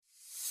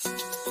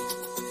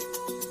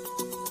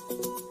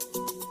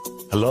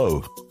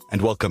Hello,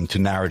 and welcome to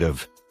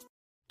Narrative.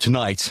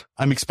 Tonight,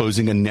 I'm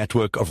exposing a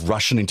network of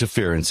Russian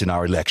interference in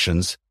our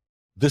elections,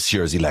 this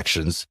year's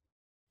elections,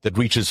 that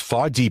reaches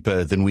far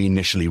deeper than we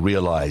initially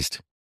realized.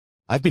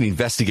 I've been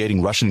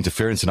investigating Russian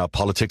interference in our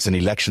politics and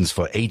elections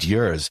for 8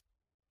 years.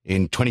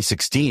 In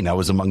 2016, I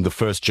was among the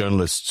first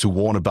journalists to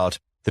warn about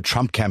the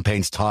Trump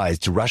campaign's ties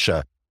to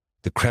Russia,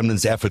 the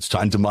Kremlin's efforts to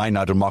undermine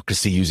our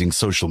democracy using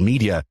social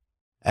media,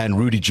 and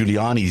Rudy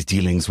Giuliani's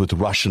dealings with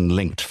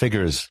Russian-linked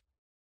figures.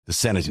 The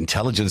Senate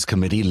Intelligence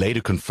Committee later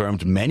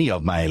confirmed many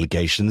of my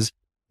allegations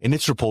in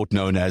its report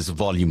known as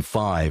Volume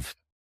 5.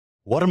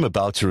 What I'm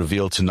about to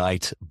reveal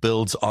tonight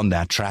builds on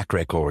that track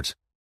record.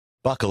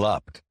 Buckle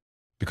up,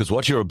 because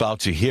what you're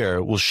about to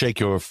hear will shake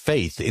your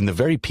faith in the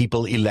very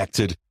people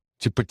elected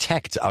to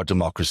protect our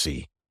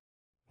democracy.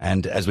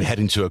 And as we head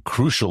into a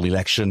crucial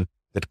election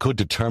that could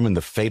determine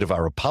the fate of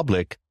our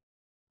republic,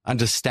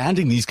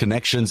 understanding these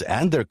connections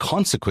and their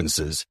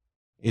consequences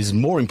is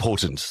more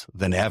important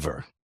than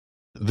ever.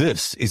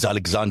 This is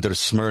Alexander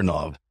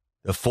Smirnov,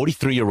 a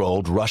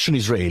 43-year-old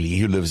Russian-Israeli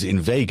who lives in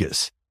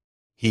Vegas.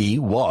 He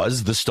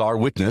was the star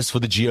witness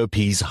for the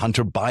GOP's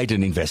Hunter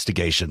Biden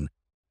investigation,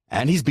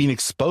 and he's been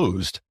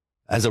exposed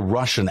as a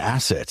Russian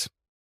asset.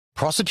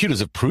 Prosecutors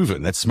have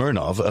proven that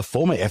Smirnov, a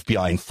former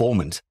FBI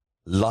informant,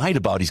 lied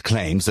about his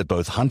claims that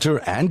both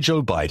Hunter and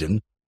Joe Biden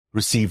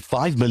received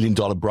 $5 million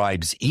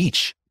bribes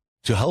each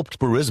to help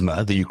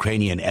Burisma, the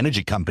Ukrainian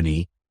energy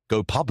company,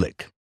 go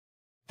public.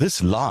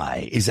 This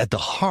lie is at the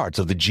heart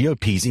of the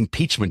GOP's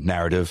impeachment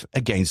narrative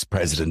against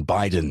President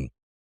Biden.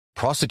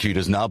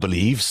 Prosecutors now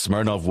believe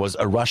Smirnov was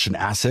a Russian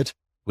asset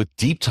with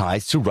deep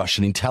ties to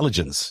Russian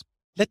intelligence.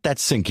 Let that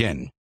sink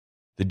in.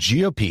 The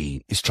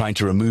GOP is trying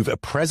to remove a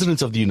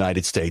president of the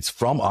United States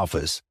from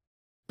office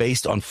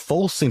based on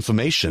false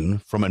information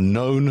from a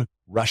known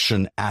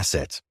Russian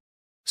asset.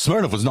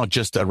 Smirnov was not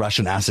just a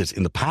Russian asset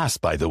in the past,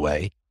 by the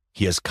way.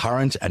 He has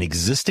current and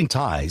existing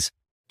ties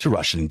to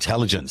Russian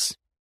intelligence.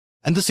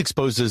 And this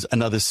exposes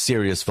another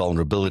serious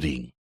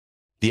vulnerability.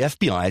 The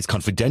FBI's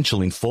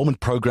confidential informant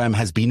program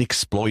has been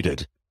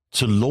exploited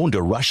to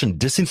launder Russian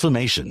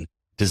disinformation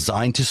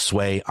designed to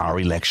sway our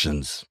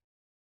elections.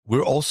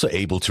 We're also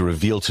able to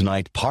reveal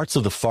tonight parts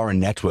of the foreign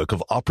network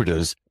of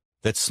operatives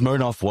that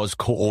Smirnov was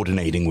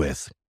coordinating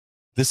with.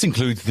 This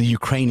includes the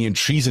Ukrainian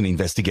treason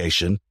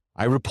investigation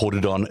I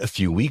reported on a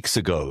few weeks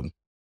ago.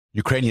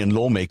 Ukrainian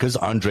lawmakers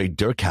Andrei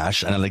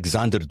Derkach and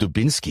Alexander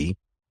Dubinsky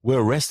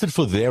were arrested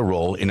for their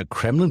role in a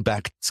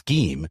Kremlin-backed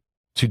scheme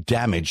to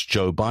damage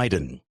Joe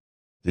Biden.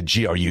 The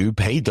GRU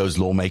paid those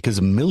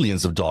lawmakers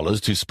millions of dollars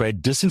to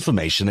spread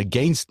disinformation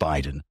against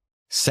Biden,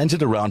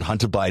 centered around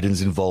Hunter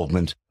Biden's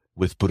involvement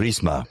with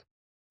Burisma.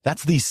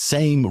 That's the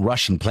same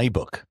Russian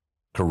playbook,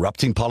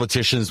 corrupting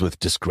politicians with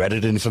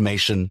discredited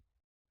information,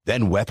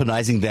 then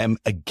weaponizing them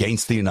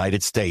against the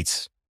United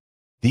States.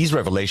 These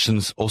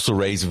revelations also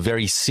raise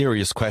very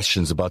serious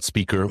questions about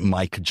Speaker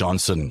Mike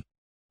Johnson,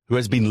 who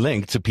has been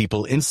linked to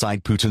people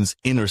inside Putin's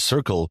inner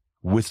circle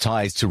with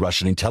ties to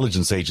Russian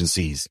intelligence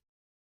agencies.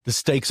 The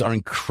stakes are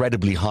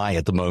incredibly high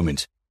at the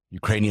moment.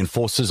 Ukrainian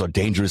forces are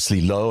dangerously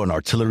low on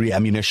artillery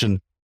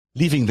ammunition,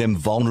 leaving them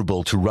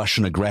vulnerable to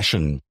Russian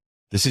aggression.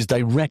 This is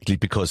directly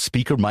because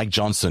Speaker Mike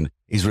Johnson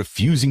is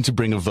refusing to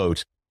bring a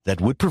vote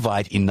that would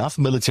provide enough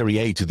military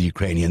aid to the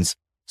Ukrainians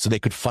so they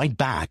could fight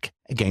back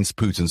against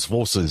Putin's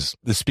forces.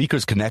 The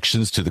Speaker's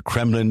connections to the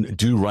Kremlin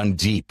do run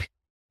deep.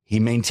 He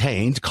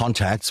maintained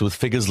contacts with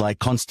figures like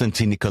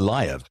Konstantin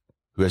Nikolaev,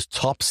 who has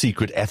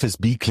top-secret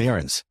FSB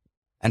clearance,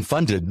 and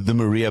funded the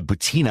Maria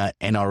Butina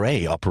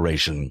NRA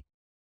operation.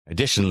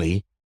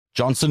 Additionally,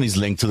 Johnson is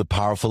linked to the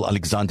powerful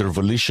Alexander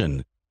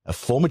Voloshin, a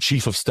former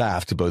chief of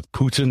staff to both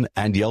Putin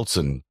and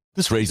Yeltsin.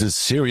 This raises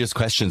serious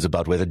questions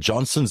about whether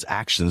Johnson's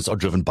actions are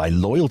driven by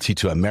loyalty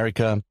to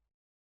America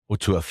or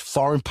to a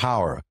foreign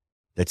power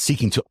that's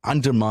seeking to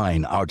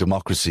undermine our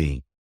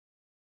democracy.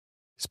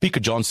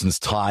 Speaker Johnson's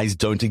ties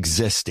don't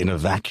exist in a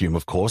vacuum,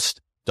 of course.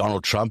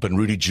 Donald Trump and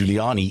Rudy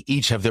Giuliani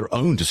each have their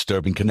own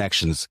disturbing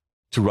connections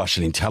to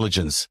Russian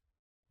intelligence.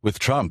 With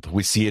Trump,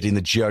 we see it in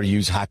the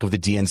GRU's hack of the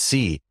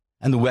DNC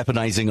and the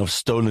weaponizing of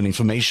stolen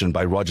information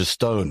by Roger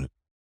Stone.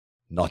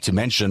 Not to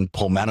mention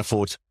Paul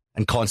Manafort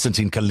and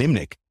Konstantin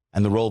Kalimnik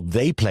and the role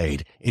they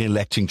played in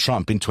electing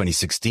Trump in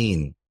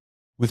 2016.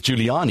 With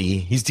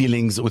Giuliani, his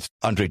dealings with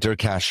Andrei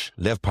Derkach,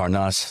 Lev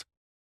Parnas,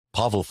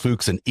 Pavel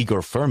Fuchs, and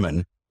Igor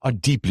Furman are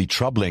deeply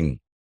troubling.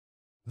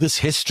 This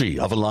history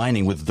of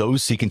aligning with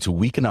those seeking to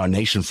weaken our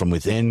nation from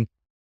within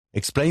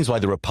explains why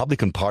the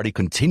Republican Party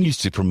continues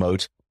to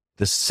promote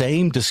the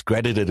same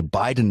discredited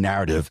Biden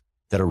narrative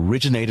that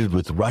originated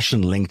with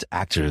Russian-linked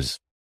actors.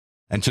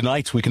 And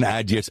tonight we can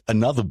add yet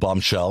another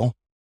bombshell.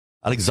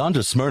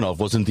 Alexander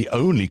Smirnov wasn't the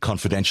only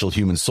confidential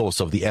human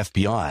source of the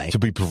FBI to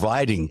be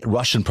providing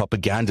Russian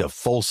propaganda,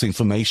 false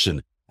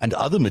information, and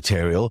other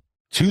material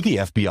to the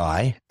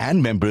FBI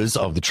and members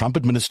of the Trump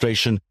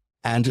administration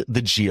and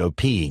the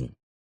GOP.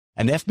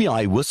 An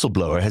FBI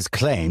whistleblower has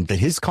claimed that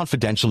his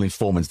confidential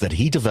informants that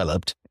he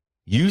developed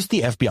used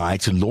the FBI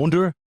to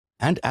launder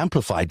and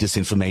amplify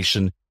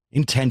disinformation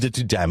intended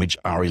to damage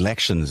our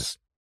elections.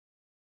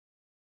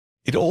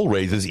 It all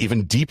raises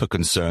even deeper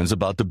concerns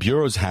about the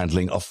Bureau's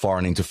handling of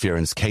foreign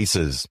interference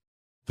cases.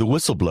 The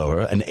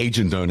whistleblower, an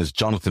agent known as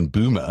Jonathan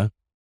Boomer,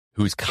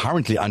 who is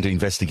currently under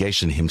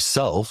investigation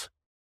himself,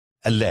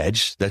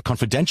 alleged that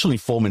confidential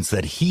informants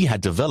that he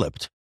had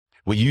developed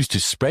were used to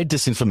spread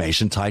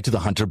disinformation tied to the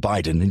Hunter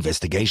Biden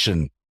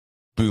investigation.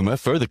 Boomer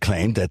further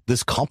claimed that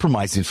this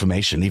compromised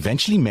information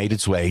eventually made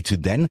its way to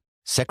then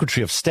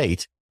Secretary of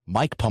State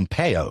Mike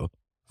Pompeo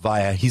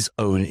via his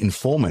own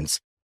informants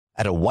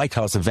at a White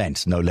House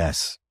event, no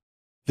less.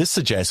 This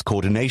suggests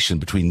coordination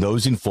between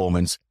those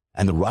informants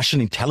and the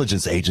Russian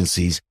intelligence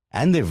agencies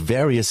and their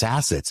various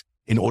assets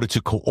in order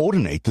to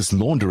coordinate this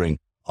laundering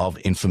of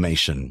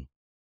information.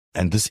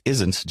 And this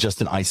isn't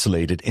just an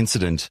isolated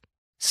incident.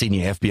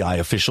 Senior FBI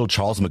official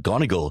Charles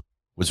McGonigal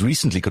was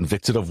recently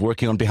convicted of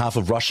working on behalf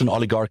of Russian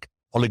oligarch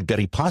Oleg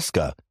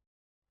Deripaska.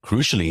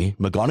 Crucially,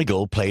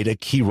 McGonigal played a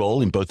key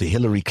role in both the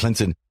Hillary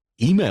Clinton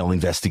email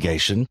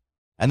investigation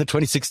and the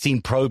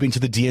 2016 probe into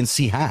the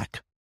DNC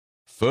hack.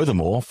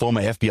 Furthermore,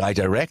 former FBI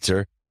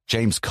Director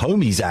James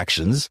Comey's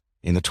actions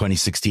in the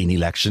 2016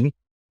 election,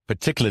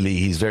 particularly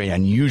his very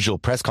unusual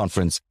press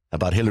conference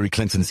about Hillary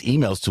Clinton's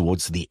emails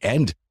towards the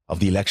end of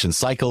the election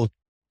cycle,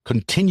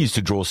 continues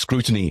to draw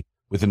scrutiny,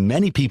 with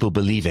many people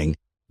believing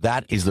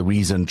that is the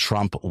reason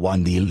Trump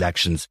won the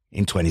elections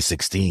in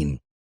 2016.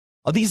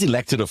 Are these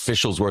elected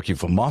officials working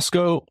for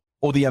Moscow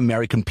or the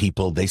American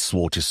people they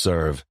swore to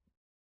serve?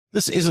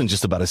 This isn't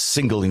just about a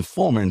single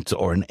informant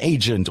or an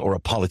agent or a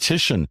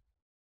politician.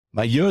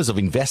 My years of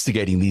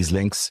investigating these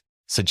links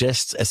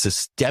suggests a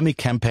systemic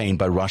campaign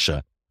by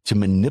Russia to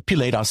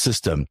manipulate our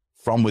system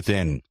from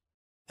within.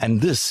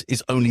 And this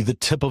is only the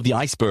tip of the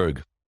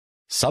iceberg.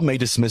 Some may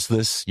dismiss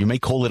this, you may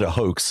call it a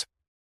hoax,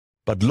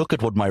 but look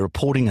at what my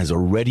reporting has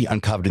already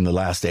uncovered in the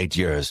last 8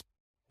 years,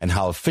 and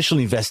how official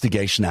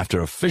investigation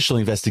after official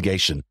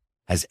investigation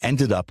has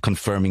ended up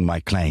confirming my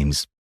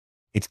claims.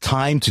 It's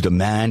time to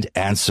demand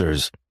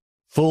answers,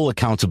 full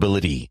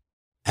accountability,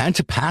 and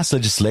to pass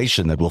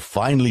legislation that will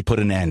finally put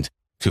an end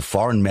to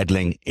foreign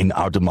meddling in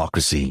our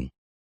democracy.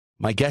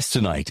 My guest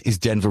tonight is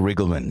Denver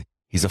Riggleman.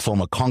 He's a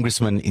former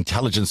congressman,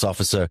 intelligence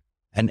officer,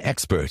 and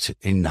expert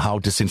in how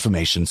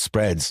disinformation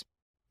spreads.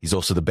 He's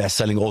also the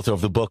best-selling author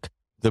of the book,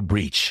 The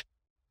Breach.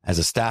 As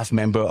a staff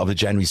member of the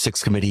January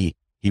 6th committee,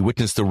 he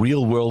witnessed the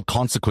real-world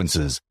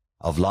consequences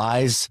of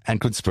lies and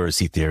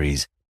conspiracy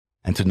theories.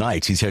 And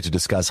tonight, he's here to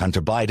discuss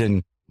Hunter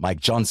Biden, Mike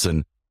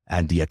Johnson,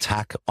 and the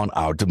attack on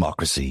our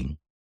democracy.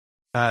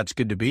 It's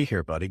good to be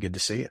here, buddy. Good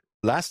to see you.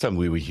 Last time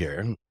we were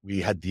here,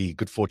 we had the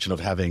good fortune of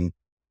having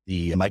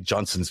the Mike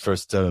Johnson's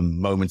first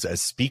moments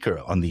as speaker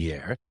on the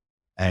air.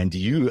 And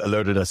you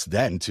alerted us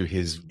then to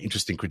his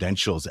interesting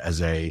credentials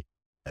as a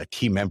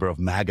key member of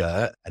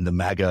MAGA and the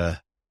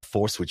MAGA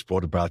force, which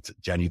brought about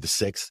January the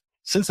 6th.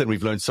 Since then,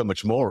 we've learned so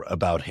much more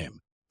about him,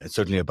 and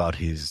certainly about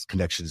his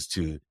connections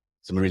to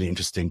some really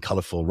interesting,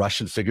 colorful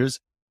Russian figures.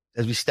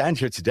 As we stand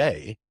here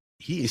today,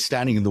 he is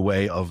standing in the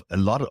way of a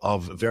lot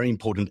of very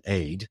important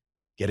aid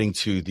getting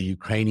to the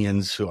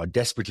Ukrainians who are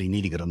desperately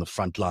needing it on the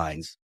front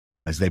lines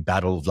as they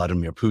battle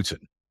Vladimir Putin,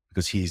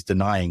 because he's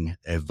denying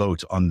a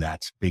vote on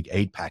that big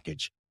aid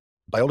package.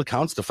 By all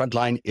accounts, the front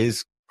line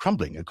is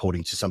crumbling,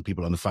 according to some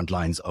people on the front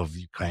lines of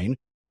Ukraine.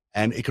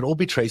 And it could all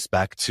be traced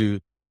back to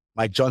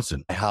Mike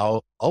Johnson,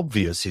 how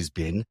obvious he's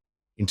been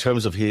in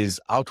terms of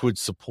his outward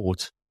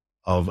support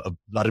of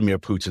Vladimir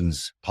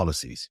Putin's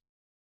policies.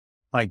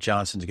 Mike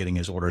Johnson's getting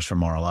his orders from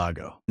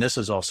Mar-a-Lago. This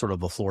is all sort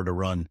of a Florida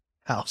run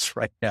house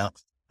right now,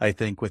 I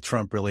think, with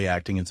Trump really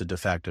acting as a de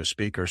facto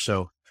speaker.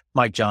 So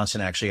Mike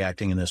Johnson actually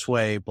acting in this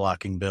way,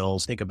 blocking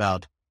bills. Think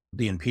about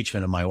the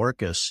impeachment of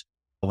Mayorkas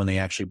when they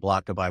actually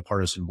blocked a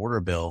bipartisan border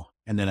bill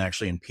and then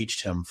actually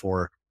impeached him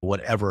for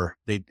whatever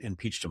they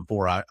impeached him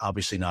for.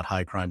 Obviously not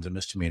high crimes and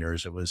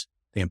misdemeanors. It was,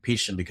 they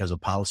impeached him because of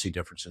policy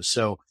differences.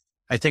 So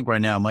I think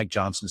right now, Mike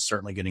Johnson's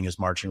certainly getting his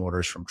marching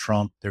orders from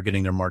Trump. They're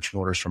getting their marching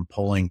orders from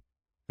polling.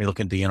 When you look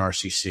at the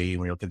NRCC,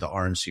 when you look at the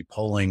RNC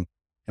polling,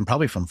 and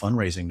probably from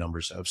fundraising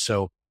numbers of.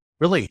 So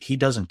really, he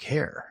doesn't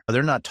care.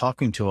 They're not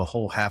talking to a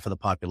whole half of the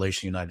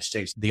population of the United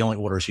States. The only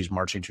orders he's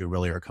marching to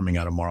really are coming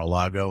out of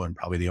Mar-a-Lago and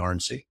probably the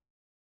RNC.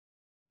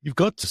 You've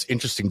got this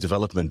interesting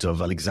development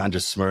of Alexander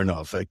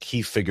Smirnov, a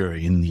key figure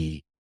in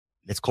the,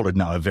 let's call it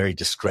now, a very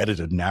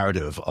discredited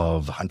narrative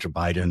of Hunter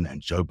Biden and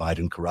Joe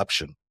Biden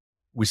corruption.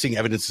 We're seeing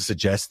evidence to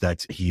suggest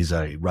that he's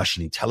a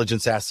Russian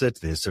intelligence asset.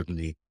 There's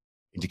certainly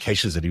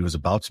indications that he was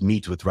about to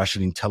meet with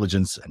Russian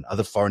intelligence and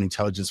other foreign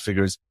intelligence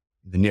figures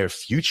in the near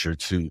future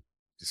to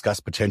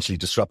discuss potentially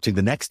disrupting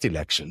the next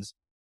elections.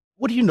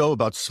 What do you know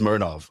about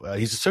Smirnov?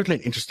 He's certainly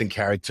an interesting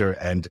character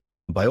and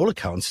by all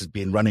accounts has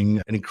been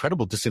running an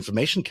incredible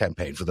disinformation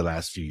campaign for the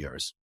last few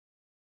years.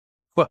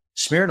 Well,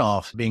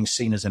 Smirnov being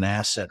seen as an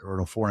asset or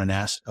a foreign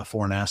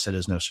asset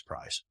is no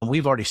surprise.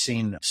 We've already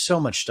seen so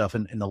much stuff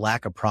in the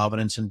lack of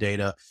provenance in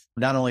data.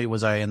 Not only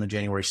was I in the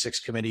January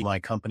 6th committee, my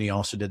company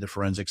also did the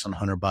forensics on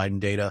Hunter Biden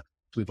data.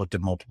 We've looked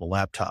at multiple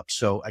laptops.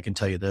 So I can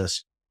tell you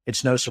this,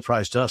 it's no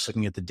surprise to us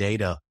looking at the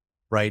data,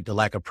 right? The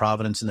lack of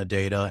provenance in the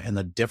data and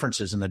the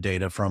differences in the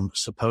data from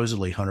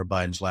supposedly Hunter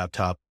Biden's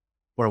laptop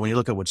Where when you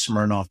look at what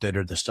Smirnoff did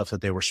or the stuff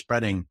that they were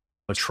spreading,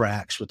 it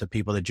tracks with the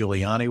people that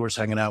Giuliani was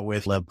hanging out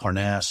with, Lev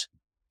Parnas.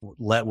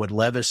 What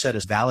Lev has said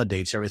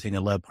validates everything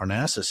that Lev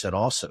Parnas has said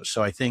also.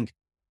 So I think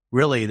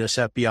really this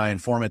FBI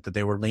informant that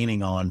they were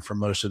leaning on for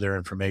most of their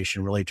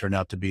information really turned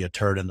out to be a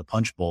turd in the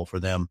punch bowl for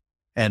them,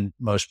 and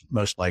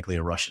most likely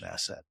a Russian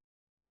asset.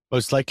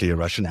 Most likely a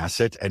Russian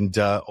asset, and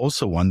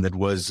also one that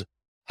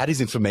had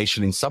his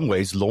information in some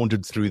ways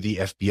laundered through the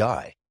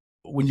FBI.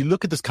 When you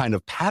look at this kind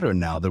of pattern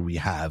now that we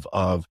have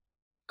of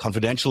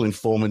confidential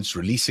informants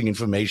releasing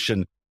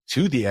information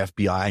to the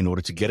FBI in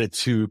order to get it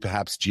to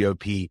perhaps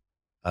GOP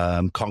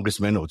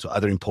congressmen or to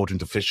other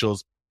important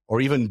officials,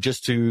 or even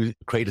just to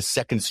create a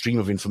second stream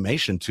of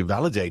information to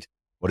validate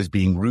what is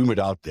being rumored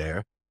out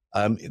there.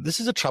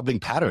 This is a troubling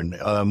pattern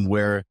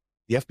where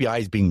the FBI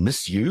is being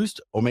misused,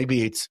 or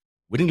maybe it's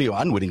wittingly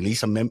or unwittingly,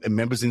 some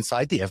members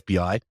inside the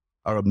FBI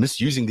are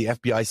misusing the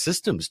FBI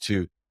systems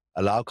to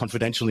allow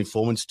confidential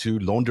informants to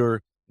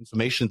launder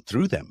information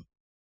through them.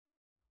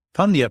 If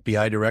I'm the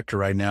FBI director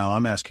right now,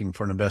 I'm asking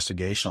for an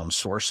investigation on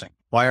sourcing.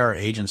 Why are our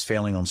agents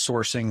failing on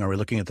sourcing? Are we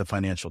looking at the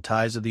financial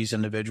ties of these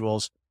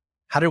individuals?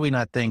 How do we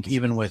not think,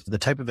 even with the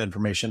type of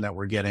information that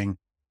we're getting,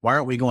 why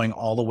aren't we going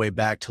all the way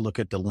back to look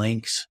at the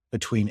links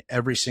between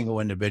every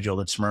single individual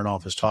that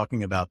Smirnoff is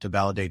talking about to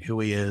validate who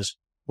he is,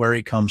 where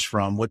he comes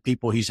from, what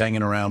people he's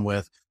hanging around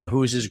with,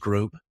 who is his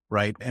group,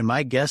 right? And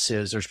my guess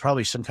is there's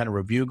probably some kind of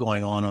review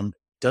going on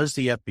does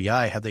the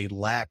FBI, have they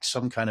lacked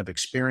some kind of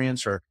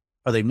experience, or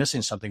are they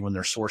missing something when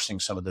they're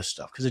sourcing some of this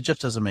stuff? Because it just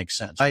doesn't make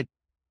sense.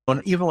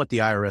 Even with the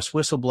IRS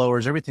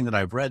whistleblowers, everything that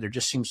I've read, there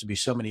just seems to be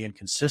so many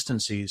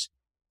inconsistencies.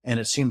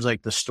 And it seems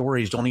like the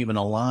stories don't even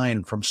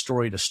align from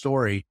story to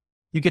story.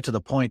 You get to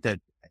the point that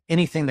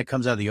anything that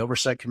comes out of the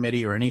Oversight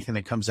Committee or anything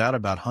that comes out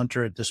about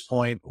Hunter at this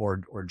point,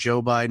 or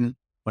Joe Biden,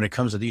 when it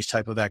comes to these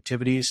type of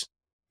activities,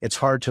 it's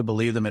hard to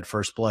believe them at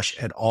first blush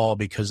at all,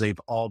 because they've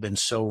all been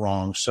so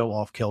wrong, so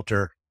off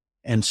kilter,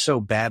 and so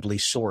badly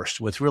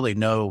sourced with really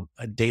no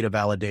data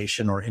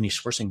validation or any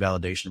sourcing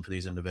validation for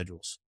these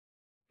individuals.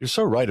 You're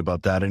so right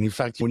about that. And in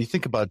fact, when you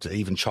think about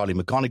even Charlie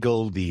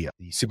McGonigal, the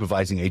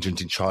supervising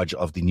agent in charge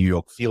of the New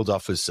York Field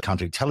Office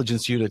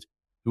Counterintelligence Unit,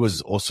 who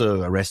was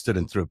also arrested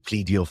and through a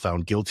plea deal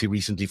found guilty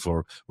recently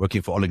for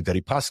working for Oleg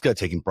Deripaska,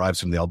 taking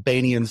bribes from the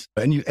Albanians,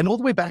 and all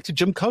the way back to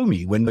Jim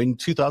Comey, when in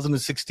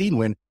 2016,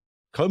 when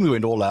Comey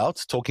went all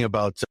out talking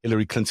about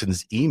Hillary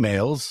Clinton's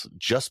emails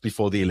just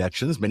before the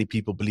elections. Many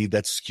people believe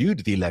that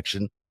skewed the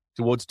election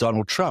towards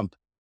Donald Trump.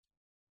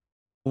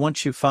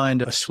 Once you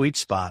find a sweet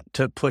spot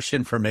to push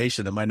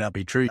information that might not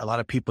be true, a lot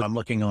of people I'm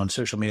looking on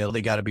social media,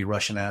 they got to be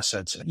Russian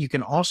assets. You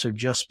can also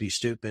just be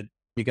stupid.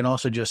 You can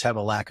also just have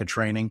a lack of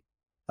training.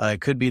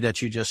 It could be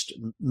that you just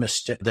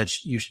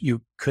that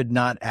you could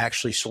not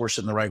actually source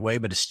it in the right way,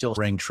 but it still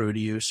rang true to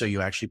you. So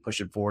you actually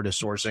push it forward as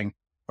sourcing,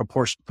 or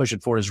push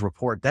it forward as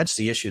report. That's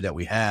the issue that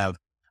we have,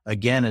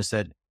 again, is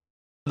that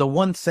the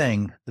one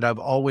thing that I've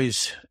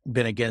always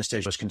been against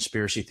is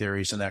conspiracy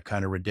theories and that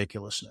kind of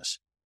ridiculousness.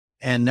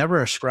 And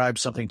never ascribe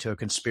something to a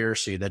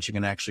conspiracy that you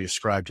can actually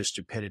ascribe to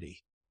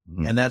stupidity.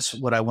 Mm-hmm. And that's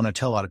what I want to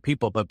tell a lot of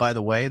people. But by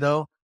the way,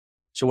 though,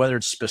 so whether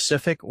it's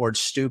specific or it's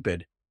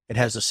stupid, it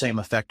has the same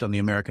effect on the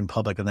American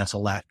public, and that's a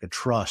lack of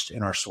trust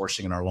in our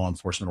sourcing and our law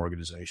enforcement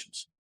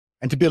organizations.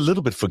 And to be a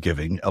little bit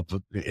forgiving of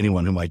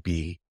anyone who might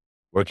be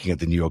working at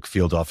the New York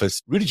field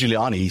office, Rudy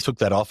Giuliani took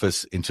that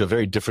office into a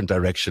very different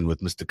direction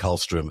with Mr.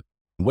 Kallstrom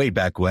way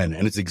back when,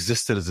 and it's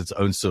existed as its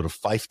own sort of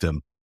fiefdom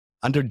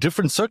under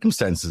different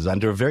circumstances,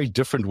 under a very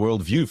different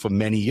worldview for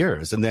many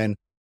years, and then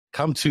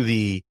come to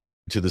the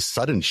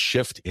sudden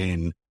shift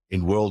in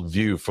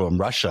worldview from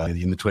Russia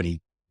in the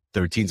 2013s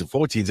and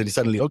 14s, and he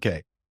suddenly,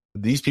 okay,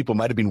 these people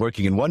might have been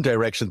working in one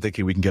direction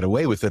thinking we can get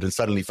away with it, and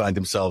suddenly find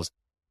themselves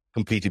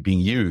completely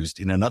being used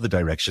in another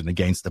direction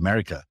against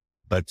America.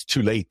 But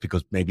too late,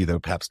 because maybe they were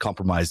perhaps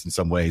compromised in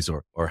some ways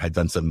or had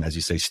done some, as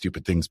you say,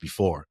 stupid things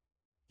before.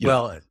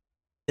 Well,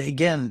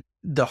 again,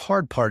 the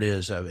hard part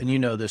is, and you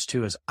know this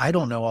too, is I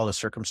don't know all the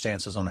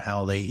circumstances on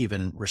how they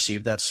even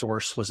received that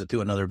source. Was it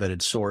through another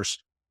vetted source?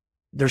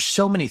 There's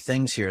so many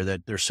things here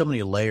that there's so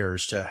many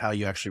layers to how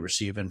you actually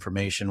receive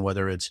information,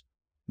 whether it's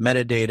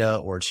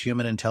metadata or it's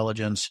human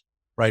intelligence,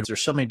 right?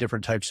 There's so many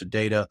different types of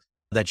data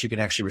that you can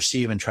actually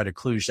receive and try to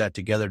kludge that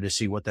together to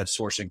see what that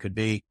sourcing could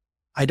be.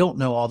 I don't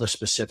know all the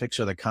specifics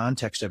or the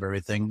context of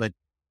everything, but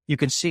you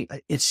can see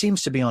it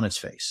seems to be on its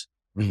face.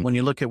 Mm-hmm. When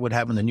you look at what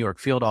happened in the New York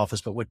field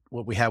office, but what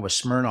we have with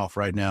Smirnoff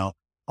right now,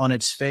 on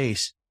its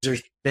face,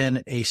 there's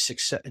been a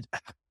success.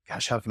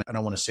 Gosh, I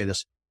don't want to say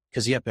this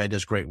because the FBI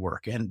does great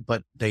work,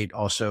 but they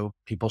also,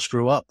 people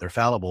screw up, they're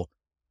fallible,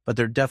 but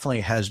there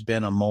definitely has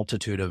been a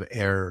multitude of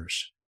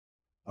errors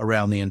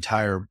around the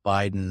entire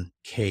Biden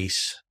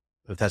case,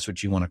 if that's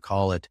what you want to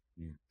call it,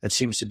 that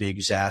seems to be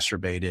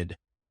exacerbated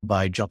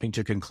by jumping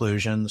to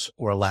conclusions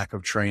or a lack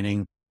of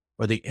training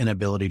or the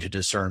inability to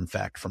discern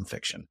fact from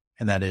fiction.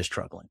 And that is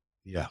troubling.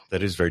 Yeah,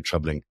 that is very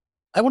troubling.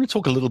 I want to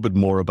talk a little bit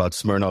more about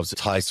Smirnoff's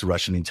ties to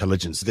Russian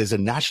intelligence. There's a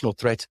national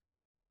threat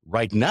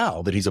right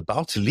now that he's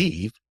about to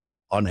leave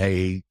on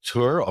a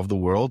tour of the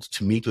world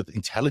to meet with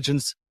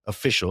intelligence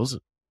officials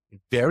in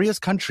various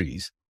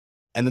countries,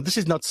 and that this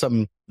is not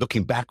some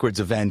looking backwards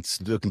event,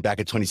 looking back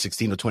at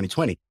 2016 or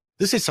 2020.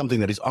 This is something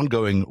that is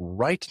ongoing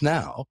right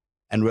now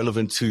and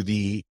relevant to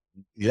the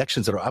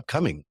elections that are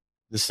upcoming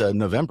this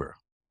November.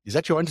 Is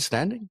that your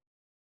understanding?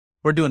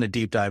 We're doing a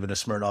deep dive into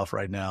Smirnoff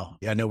right now.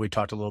 I know we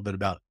talked a little bit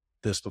about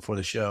this before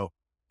the show.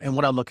 And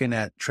what I'm looking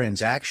at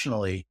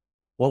transactionally,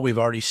 what we've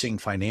already seen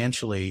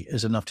financially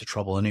is enough to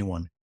trouble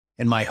anyone.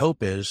 And my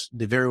hope is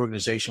the very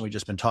organization we've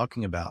just been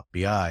talking about,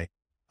 BI,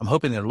 I'm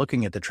hoping they're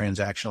looking at the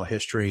transactional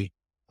history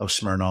of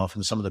Smirnoff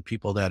and some of the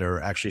people that are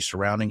actually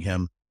surrounding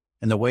him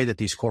and the way that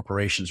these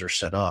corporations are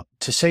set up.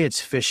 To say it's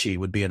fishy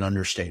would be an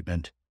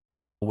understatement,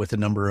 with a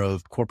number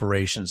of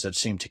corporations that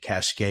seem to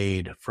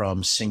cascade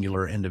from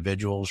singular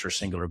individuals or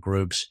singular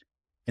groups.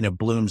 And it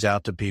blooms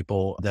out to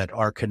people that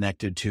are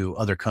connected to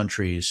other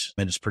countries,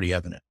 and it's pretty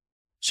evident.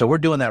 So we're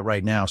doing that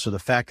right now. So the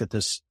fact that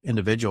this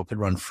individual could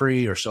run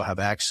free or still have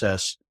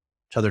access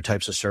to other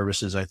types of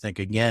services, I think,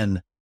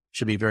 again,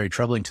 should be very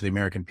troubling to the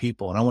American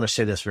people. And I want to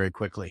say this very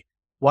quickly.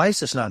 Why is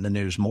this not in the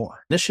news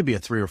more? This should be a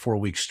 3 or 4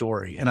 week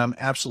story. And I'm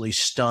absolutely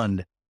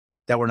stunned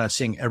that we're not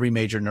seeing every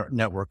major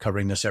network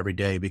covering this every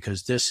day,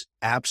 because this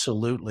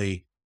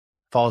absolutely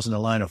falls in the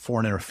line of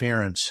foreign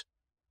interference,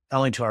 not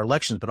only to our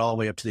elections, but all the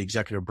way up to the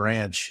executive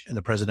branch and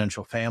the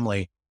presidential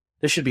family.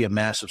 This should be a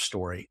massive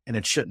story, and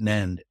it shouldn't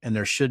end. And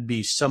there should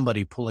be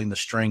somebody pulling the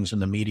strings in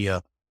the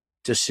media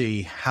to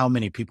see how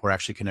many people are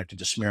actually connected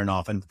to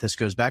Smirnoff. And if this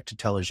goes back to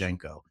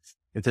Telizhenko,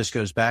 if this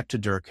goes back to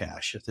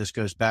Durkash, if this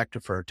goes back to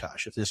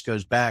Firtash, if this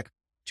goes back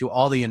to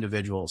all the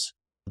individuals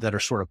that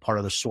are sort of part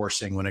of the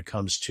sourcing when it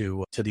comes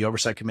to the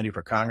Oversight Committee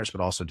for Congress,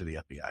 but also to the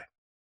FBI.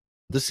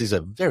 This is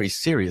a very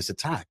serious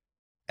attack.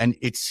 And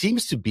it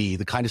seems to be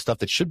the kind of stuff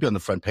that should be on the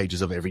front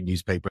pages of every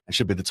newspaper and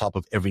should be at the top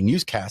of every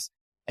newscast.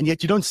 And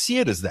yet you don't see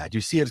it as that.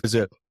 You see it as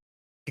a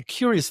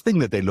curious thing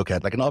that they look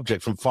at, like an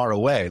object from far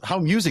away. How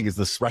amusing is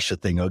this Russia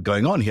thing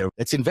going on here?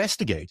 Let's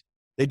investigate.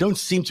 They don't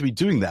seem to be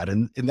doing that.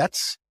 And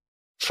that's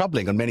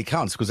troubling on many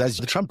counts, because as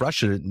the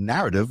Trump-Russia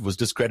narrative was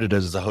discredited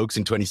as a hoax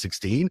in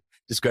 2016,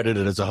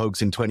 discredited as a hoax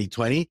in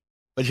 2020,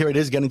 but here it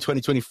is again in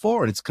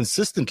 2024, and it's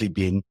consistently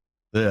been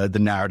the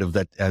narrative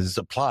that has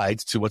applied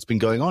to what's been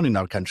going on in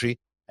our country,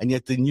 and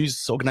yet the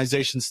news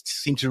organizations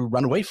seem to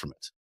run away from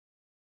it.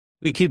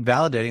 We keep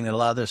validating that a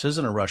lot of this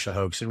isn't a Russia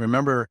hoax. And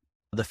remember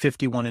the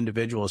 51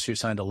 individuals who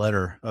signed a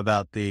letter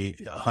about the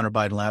Hunter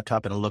Biden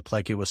laptop, and it looked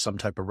like it was some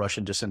type of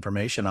Russian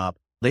disinformation op.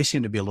 They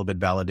seem to be a little bit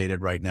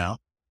validated right now.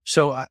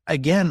 So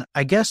again,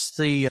 I guess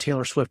the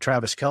Taylor Swift,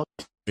 Travis Kelce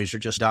are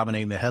just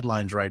dominating the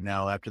headlines right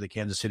now after the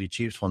Kansas City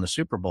Chiefs won the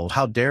Super Bowl.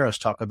 How dare us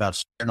talk about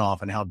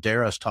Smirnoff, and how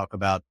dare us talk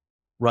about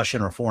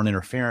Russian or foreign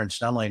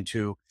interference, not only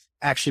to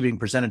actually being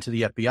presented to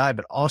the FBI,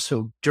 but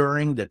also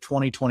during the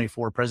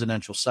 2024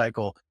 presidential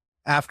cycle,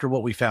 after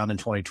what we found in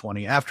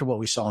 2020, after what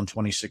we saw in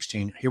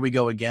 2016. Here we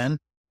go again.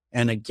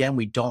 And again,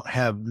 we don't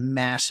have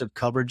massive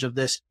coverage of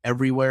this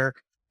everywhere,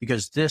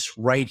 because this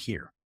right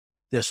here,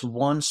 this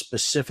one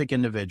specific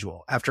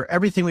individual, after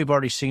everything we've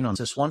already seen on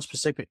this one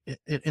specific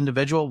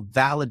individual,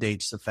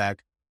 validates the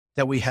fact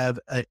that we have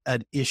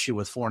an issue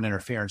with foreign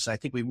interference. And I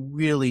think we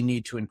really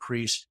need to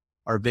increase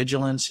our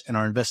vigilance and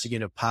our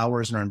investigative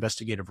powers and our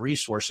investigative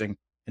resourcing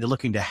into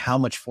looking to how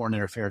much foreign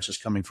interference is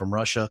coming from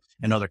Russia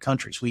and other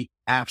countries. We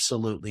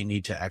absolutely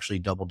need to actually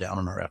double down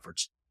on our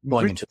efforts.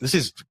 This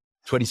is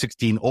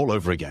 2016 all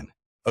over again,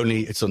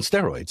 only it's on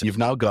steroids. You've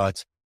now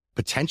got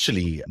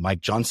potentially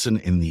Mike Johnson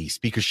in the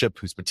speakership,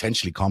 who's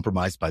potentially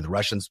compromised by the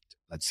Russians.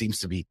 That seems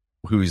to be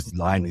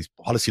his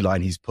policy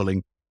line he's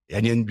pulling.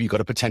 And then you've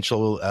got a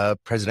potential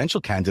presidential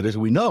candidate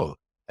who we know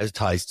has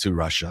ties to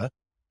Russia.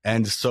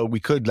 And so we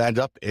could land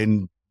up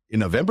in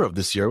November of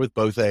this year with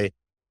both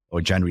or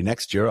January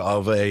next year,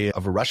 of a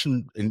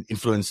Russian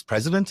influenced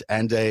president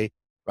and a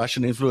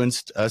Russian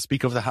influenced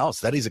Speaker of the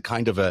House. That is a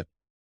kind of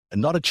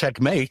not a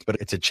checkmate, but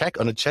it's a check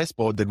on a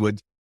chessboard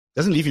that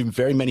doesn't leave him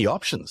very many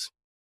options.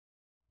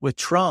 With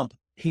Trump,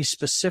 he's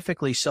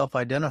specifically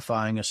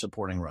self-identifying as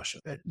supporting Russia.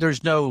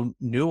 There's no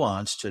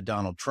nuance to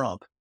Donald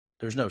Trump.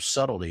 There's no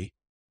subtlety.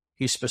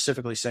 He's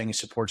specifically saying he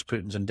supports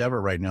Putin's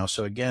endeavor right now.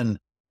 So again,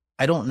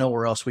 I don't know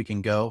where else we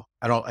can go.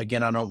 I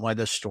don't know why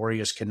this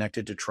story is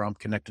connected to Trump,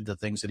 connected to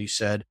things that he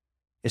said.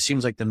 It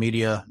seems like the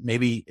media,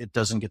 maybe it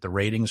doesn't get the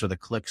ratings or the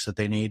clicks that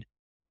they need.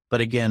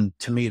 But again,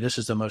 to me, this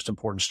is the most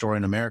important story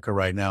in America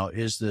right now,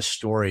 is this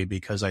story,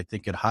 because I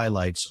think it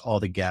highlights all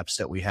the gaps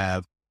that we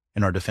have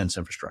in our defense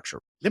infrastructure.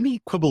 Let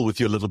me quibble with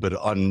you a little bit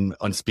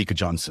on Speaker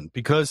Johnson,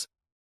 because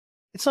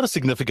it's not a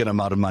significant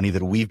amount of money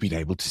that we've been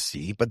able to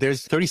see, but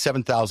there's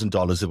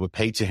 $37,000 that were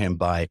paid to him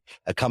by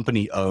a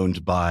company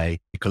owned by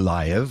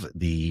Nikolaev,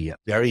 the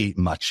very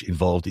much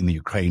involved in the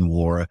Ukraine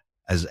war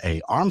as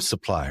a arms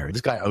supplier.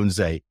 This guy owns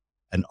an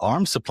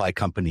arms supply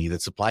company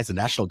that supplies the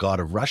National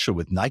Guard of Russia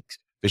with night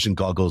vision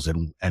goggles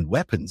and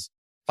weapons,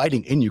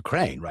 fighting in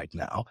Ukraine right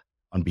now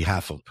on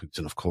behalf of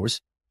Putin, of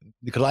course.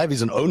 Nikolaev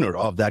is an owner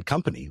of that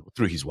company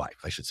through his wife,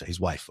 I should say. His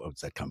wife owns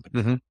that company.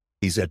 Mm-hmm.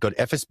 He's got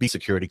FSB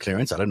security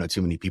clearance. I don't know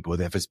too many people with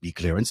FSB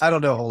clearance. I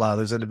don't know a whole lot of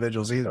those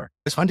individuals either.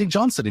 He's funding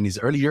Johnson in his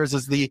early years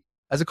as the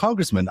as a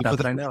congressman. Not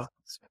that I know.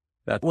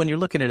 That when you're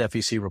looking at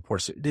FEC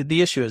reports,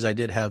 the issue is I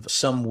did have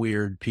some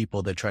weird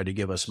people that tried to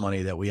give us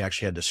money that we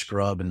actually had to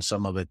scrub, and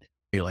some of it,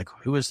 you're like,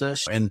 who is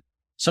this? And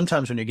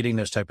sometimes when you're getting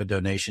those type of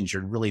donations,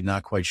 you're really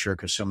not quite sure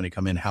because so many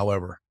come in.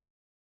 However,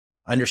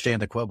 I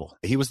understand the quibble.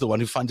 He was the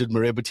one who funded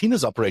Maria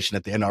Buttina's operation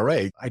at the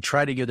NRA. I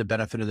try to give the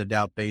benefit of the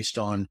doubt based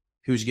on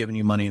who's giving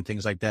you money and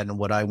things like that and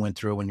what I went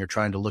through when you're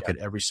trying to look at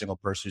every single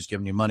person who's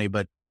giving you money.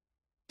 But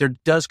there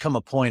does come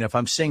a point, if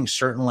I'm seeing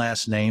certain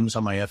last names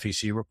on my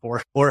FEC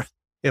report, or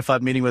if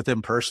I'm meeting with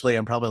them personally,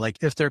 I'm probably like,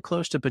 if they're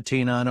close to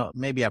Butina,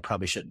 maybe I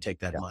probably shouldn't take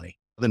that money.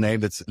 The name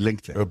that's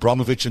linked there,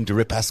 Abramovich and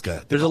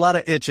Deripaska. There's a lot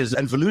of itches.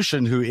 And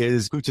Volushyn, who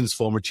is Putin's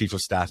former chief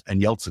of staff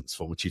and Yeltsin's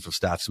former chief of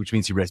staff, which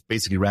means he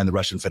basically ran the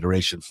Russian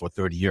Federation for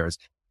 30 years.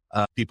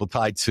 People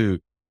tied to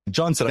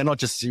Johnson, and not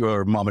just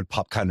your mom and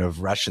pop kind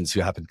of Russians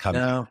who happen to come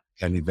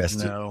and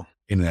invest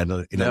in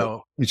a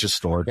future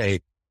store. They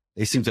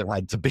seem to have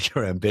had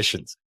bigger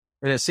ambitions.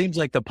 And it seems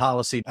like the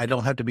policy, I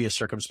don't have to be as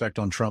circumspect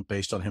on Trump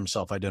based on him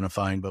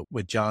self-identifying, but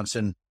with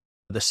Johnson,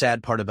 the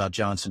sad part about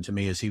Johnson to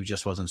me is he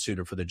just wasn't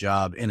suited for the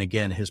job. And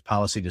again, his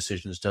policy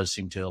decisions does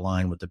seem to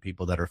align with the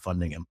people that are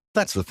funding him.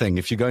 That's the thing.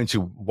 If you're going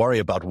to worry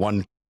about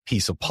one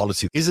piece of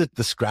policy, is it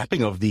the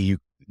scrapping of the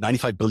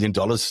 $95 billion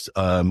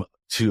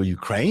to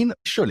Ukraine?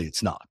 Surely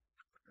it's not.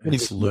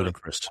 It's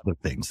ludicrous. The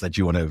things that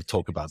you want to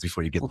talk about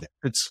before you get there.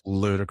 It's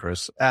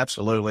ludicrous.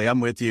 Absolutely. I'm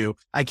with you.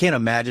 I can't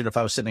imagine if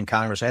I was sitting in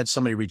Congress. I had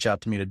somebody reach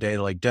out to me today,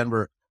 like,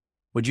 Denver,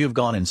 would you have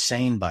gone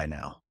insane by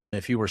now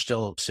if you were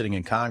still sitting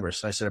in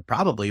Congress? I said,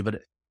 probably,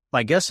 but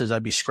my guess is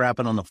I'd be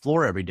scrapping on the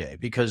floor every day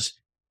because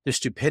the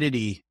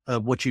stupidity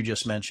of what you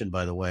just mentioned,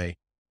 by the way,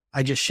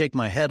 I just shake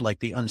my head like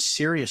the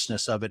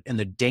unseriousness of it and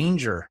the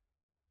danger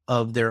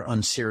of their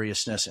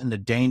unseriousness and the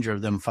danger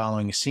of them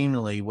following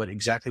seemingly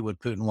exactly what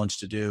Putin wants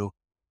to do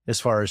as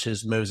far as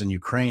his moves in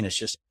Ukraine is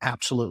just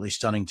absolutely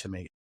stunning to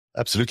me.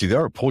 Absolutely. There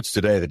are reports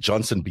today that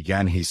Johnson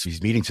began his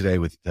meeting today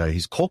with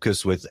his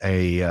caucus with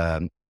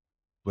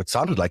what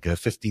sounded like a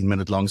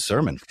 15-minute long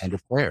sermon and a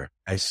prayer.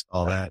 I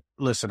saw that.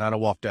 Listen, I'd have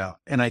walked out.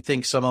 And I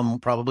think some of them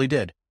probably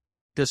did.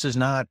 This is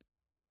not,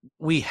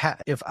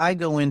 if I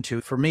go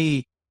into, for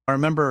me, I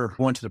remember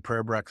going to the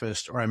prayer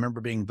breakfast, or I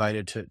remember being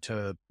invited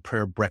to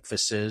prayer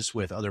breakfasts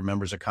with other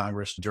members of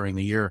Congress during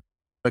the year.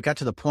 But got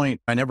to the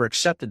point, I never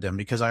accepted them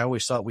because I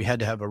always thought we had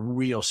to have a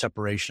real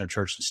separation of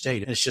church and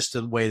state. It's just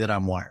the way that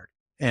I'm wired.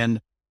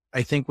 And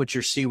I think what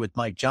you see with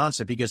Mike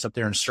Johnson, if he gets up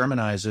there and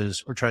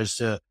sermonizes or tries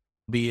to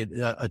be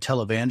a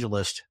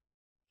televangelist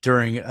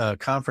during a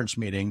conference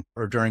meeting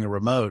or during a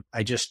remote,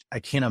 I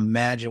can't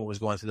imagine what was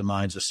going through the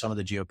minds of some of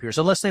the GOPers,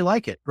 unless they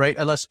like it, right?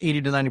 Unless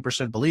 80 to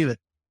 90% believe it,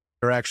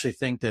 or actually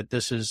think that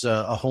this is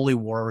a holy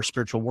war or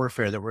spiritual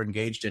warfare that we're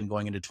engaged in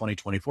going into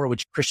 2024,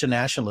 which Christian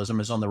nationalism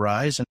is on the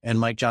rise. And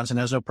Mike Johnson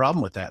has no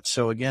problem with that.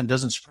 So again,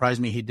 doesn't surprise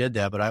me he did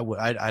that, but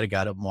I'd have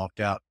got up and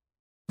walked out.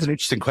 It's an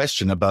interesting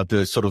question about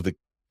the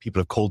people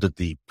have called it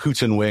the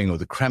Putin wing or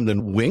the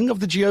Kremlin wing of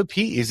the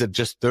GOP. Is it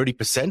just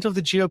 30% of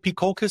the GOP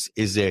caucus?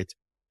 Is it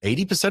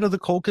 80% of the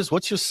caucus?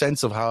 What's your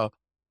sense of how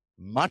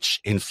much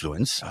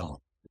influence?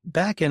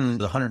 Back in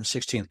the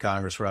 116th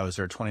Congress, where I was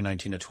there,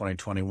 2019 to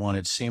 2021,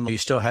 it seemed like you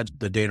still had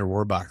the Dana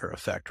Rohrabacher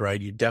effect, right?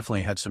 You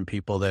definitely had some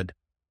people that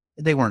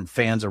they weren't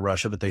fans of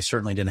Russia, but they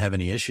certainly didn't have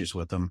any issues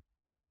with them.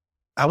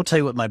 I will tell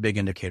you what my big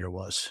indicator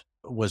was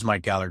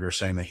Mike Gallagher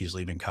saying that he's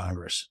leaving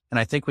Congress. And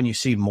I think when you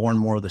see more and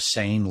more of the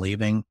sane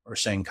leaving or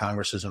saying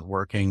Congress isn't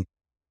working,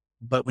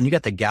 but when you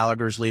got the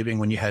Gallaghers leaving,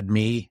 when you had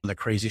me, the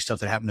crazy stuff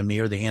that happened to me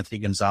or the Anthony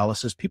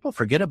Gonzalez's, people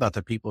forget about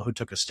the people who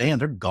took a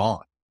stand. They're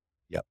gone.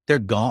 Yep. They're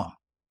gone.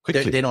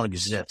 They don't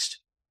exist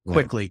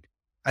quickly.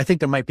 I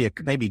think there might be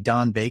maybe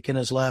Don Bacon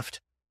is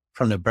left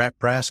from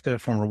Nebraska,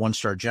 former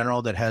one-star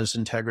general that has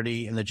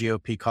integrity in the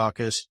GOP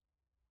caucus.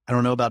 I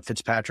don't know about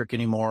Fitzpatrick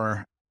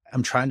anymore.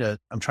 I'm trying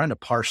to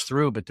parse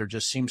through, but there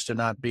just seems to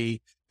not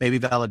be. Maybe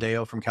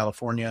Valadao from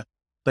California.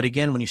 But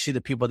again, when you see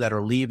the people that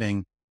are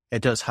leaving,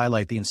 it does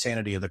highlight the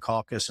insanity of the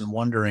caucus and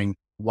wondering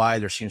why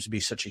there seems to be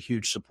such a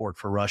huge support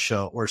for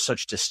Russia or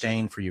such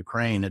disdain for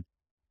Ukraine.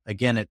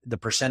 The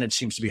percentage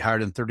seems to be higher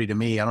than 30 to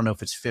me. I don't know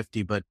if it's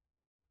 50, but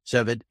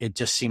it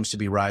just seems to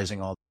be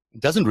rising. It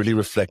doesn't really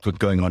reflect what's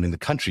going on in the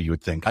country, you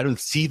would think. I don't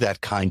see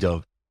that kind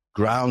of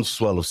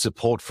groundswell of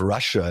support for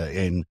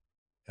Russia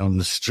on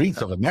the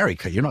streets of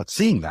America. You're not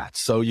seeing that.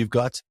 So you've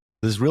got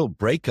this real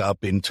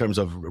breakup in terms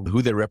of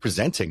who they're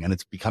representing, and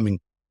it's becoming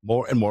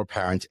more and more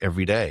apparent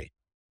every day.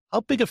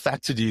 How big a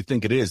factor do you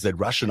think it is that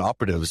Russian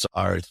operatives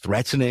are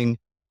threatening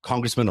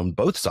congressmen on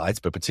both sides,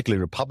 but particularly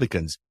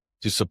Republicans,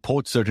 to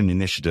support certain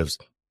initiatives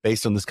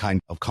based on this kind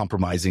of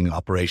compromising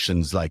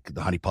operations like the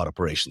honeypot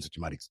operations that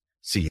you might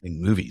see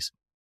in movies?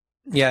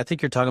 Yeah, I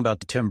think you're talking about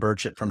Tim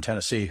Burchett from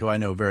Tennessee, who I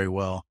know very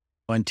well.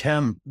 And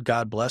Tim,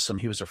 God bless him,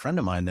 he was a friend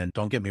of mine then,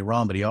 don't get me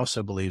wrong, but he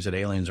also believes that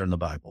aliens are in the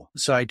Bible.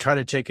 So I try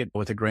to take it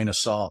with a grain of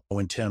salt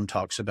when Tim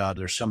talks about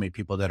there's so many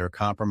people that are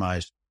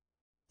compromised.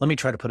 Let me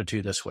try to put it to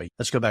you this way.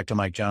 Let's go back to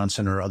Mike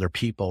Johnson or other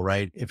people,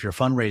 right? If your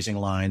fundraising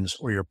lines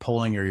or your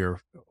polling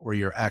or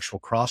your actual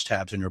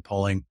crosstabs in your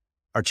polling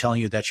are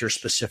telling you that your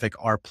specific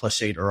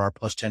R+8 or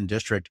R+10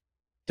 district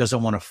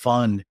doesn't want to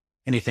fund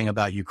anything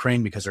about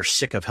Ukraine because they're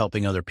sick of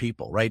helping other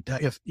people, right?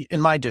 If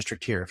in my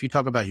district here, if you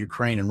talk about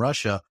Ukraine and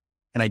Russia,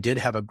 and I did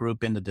have a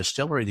group in the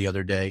distillery the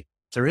other day,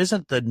 there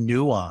isn't the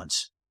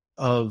nuance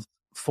of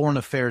foreign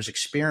affairs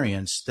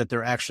experience that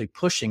they're actually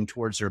pushing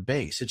towards their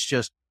base. It's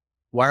just,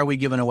 why are we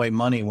giving away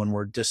money when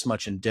we're this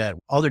much in debt?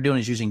 All they're doing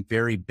is using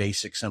very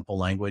basic, simple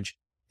language.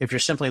 If you're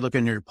simply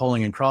looking at your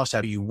polling and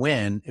cross-out, you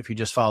win if you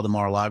just follow the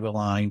Mar-a-Lago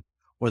line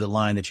or the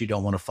line that you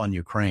don't want to fund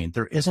Ukraine.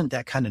 There isn't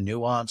that kind of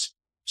nuance.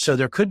 So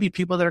there could be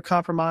people that are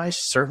compromised.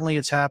 Certainly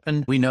it's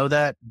happened. We know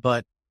that,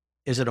 but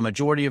is it a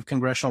majority of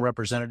congressional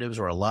representatives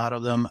or a lot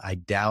of them? I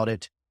doubt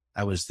it.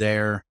 I was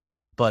there.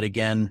 But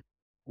again,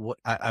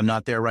 I'm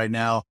not there right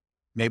now.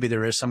 Maybe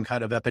there is some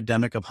kind of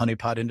epidemic of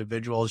honeypot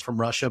individuals from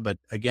Russia. But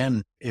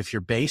again, if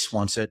your base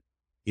wants it,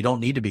 you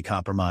don't need to be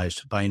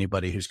compromised by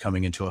anybody who's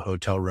coming into a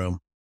hotel room.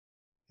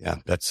 Yeah,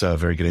 that's a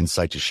very good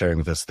insight you're sharing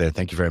with us there.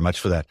 Thank you very much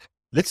for that.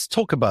 Let's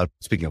talk about,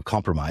 speaking of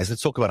compromise,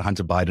 let's talk about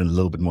Hunter Biden a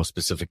little bit more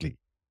specifically.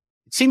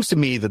 It seems to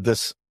me that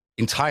this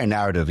entire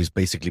narrative is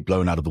basically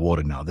blown out of the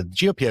water now. The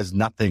GOP has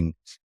nothing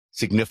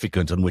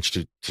significant on which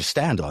to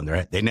stand on.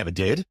 They never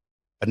did.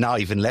 But now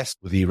even less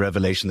with the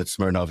revelation that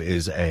Smirnov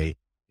is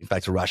in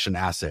fact, a Russian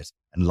asset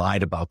and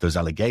lied about those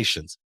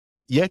allegations.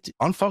 Yet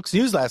on Fox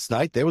News last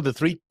night, there were the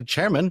three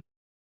chairmen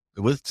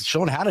with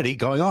Sean Hannity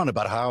going on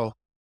about how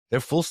they're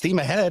full steam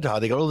ahead, how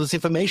they got all this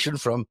information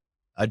from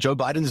Joe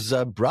Biden's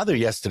brother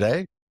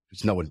yesterday,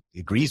 which no one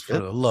agrees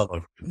with.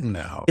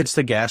 No, it's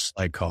the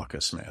Gaslight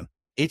Caucus, man.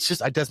 It's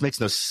just, it just makes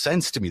no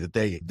sense to me that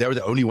they're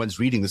the only ones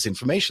reading this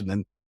information.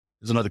 Then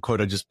there's another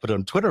quote I just put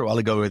on Twitter a while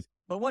ago with,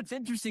 but what's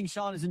interesting,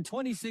 Sean, is in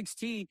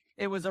 2016,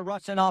 it was a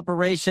Russian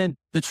operation,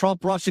 the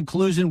Trump-Russian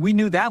collusion. We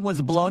knew that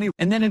was baloney.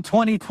 And then in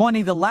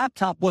 2020, the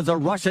laptop was a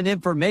Russian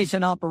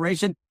information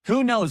operation.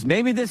 Who knows?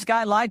 Maybe this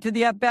guy lied to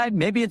the FBI.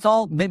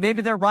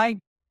 Maybe they're right.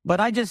 But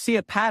I just see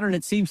a pattern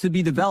that seems to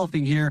be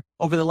developing here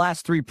over the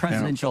last three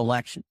presidential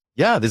elections.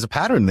 Yeah, there's a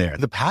pattern there.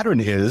 The pattern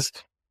is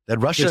that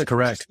Russia is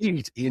correct.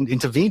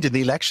 intervened in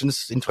the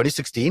elections in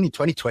 2016, in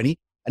 2020,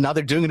 and now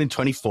they're doing it in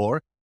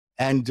 24.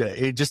 And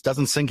it just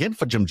doesn't sink in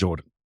for Jim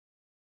Jordan.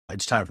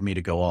 It's time for me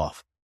to go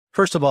off.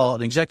 First of all,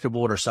 an executive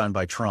order signed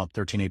by Trump,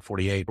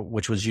 13848,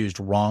 which was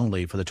used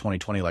wrongly for the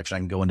 2020 election. I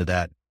can go into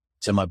that.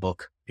 It's in my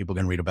book. People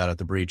can read about it at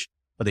the breach,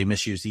 but they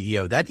misused the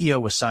EO. That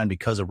EO was signed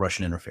because of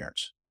Russian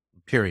interference,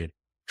 period.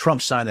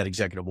 Trump signed that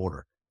executive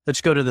order.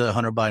 Let's go to the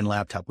Hunter Biden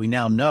laptop. We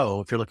now know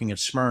if you're looking at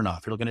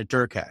Smirnov, you're looking at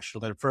Durkash,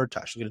 you're looking at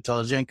Firtash, you're looking at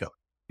Telizhenko,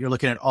 you're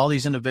looking at all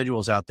these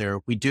individuals out there.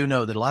 We do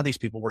know that a lot of these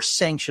people were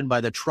sanctioned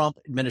by the Trump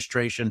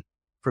administration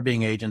for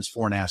being agents,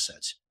 foreign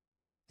assets.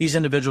 These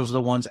individuals are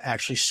the ones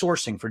actually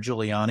sourcing for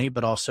Giuliani,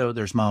 but also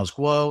there's Miles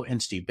Guo and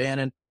Steve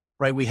Bannon,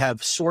 right? We have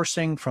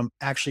sourcing from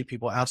actually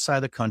people outside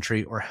the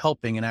country or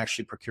helping and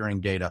actually procuring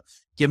data.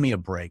 Give me a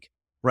break,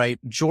 right?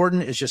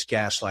 Jordan is just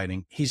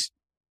gaslighting.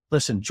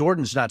 Listen,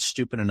 Jordan's not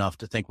stupid enough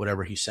to think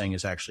whatever he's saying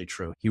is actually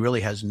true. He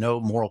really has no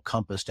moral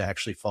compass to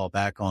actually fall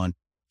back on.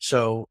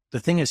 So the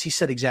thing is, he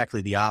said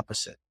exactly the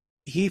opposite.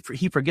 He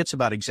forgets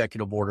about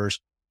executive orders.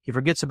 He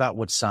forgets about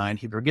what's signed.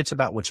 He forgets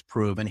about what's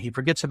proven. He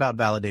forgets about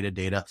validated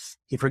data.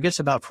 He forgets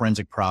about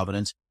forensic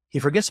provenance. He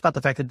forgets about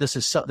the fact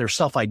that they're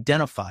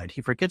self-identified.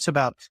 He forgets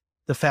about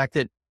the fact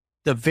that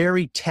the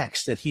very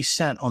text that he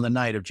sent on the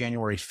night of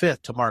January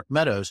 5th to Mark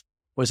Meadows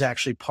was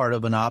actually part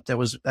of an op that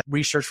was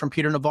research from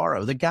Peter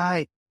Navarro. The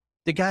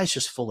guy's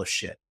just full of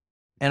shit.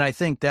 And I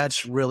think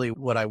that's really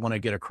what I want to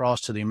get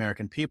across to the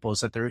American people, is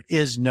that there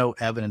is no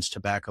evidence to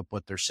back up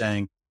what they're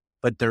saying,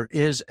 but there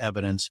is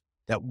evidence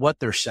that what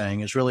they're saying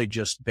is really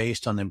just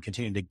based on them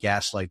continuing to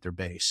gaslight their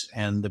base,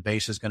 and the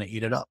base is going to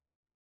eat it up.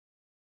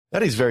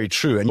 That is very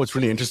true. And what's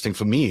really interesting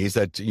for me is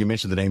that you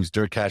mentioned the names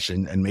Durkash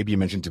and maybe you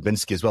mentioned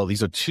Dubinsky as well.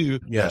 These are two.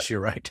 Yes, you're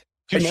right.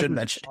 I should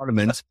mention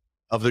parliaments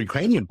of the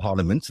Ukrainian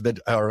parliament that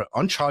are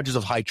on charges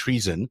of high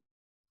treason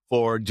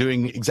for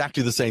doing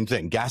exactly the same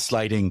thing,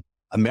 gaslighting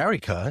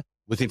America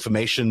with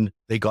information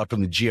they got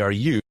from the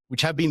GRU,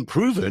 which have been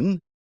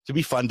proven to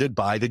be funded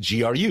by the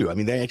GRU. I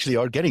mean, they actually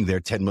are getting their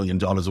 $10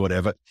 million or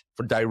whatever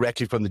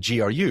directly from the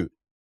GRU.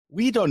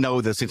 We don't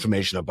know this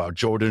information about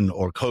Jordan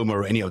or Comer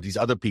or any of these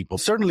other people.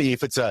 Certainly,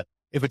 if it's a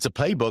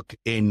playbook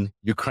in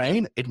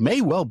Ukraine, it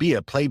may well be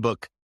a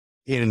playbook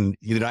in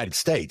the United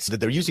States, that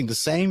they're using the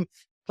same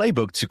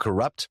playbook to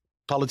corrupt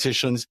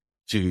politicians,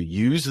 to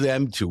use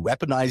them to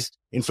weaponize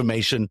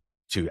information,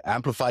 to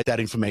amplify that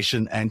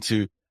information, and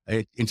to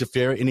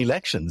interfere in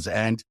elections.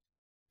 And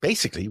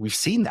basically, we've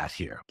seen that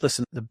here.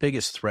 Listen, the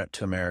biggest threat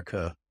to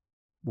America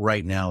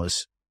right now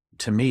is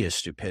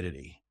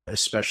stupidity,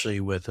 especially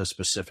with a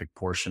specific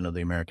portion of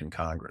the American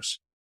Congress.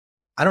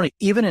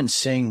 Even in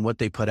seeing what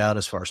they put out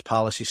as far as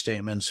policy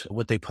statements,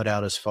 what they put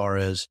out as far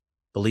as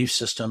belief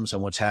systems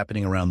and what's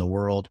happening around the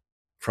world,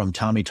 from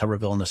Tommy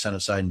Tuberville on the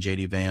Senate side and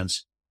J.D.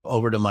 Vance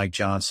over to Mike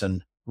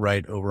Johnson,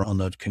 right over on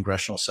the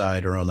congressional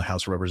side or on the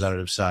House of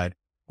Representatives side,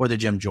 or the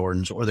Jim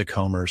Jordans or the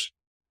Comers,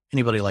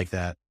 anybody like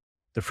that,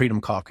 the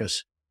Freedom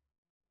Caucus.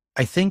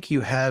 I think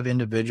you have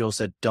individuals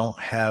that don't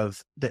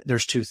have,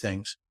 there's two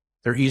things.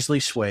 They're easily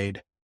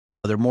swayed.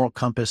 Their moral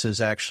compass is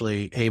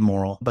actually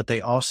amoral, but they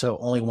also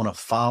only want to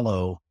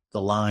follow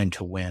the line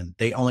to win.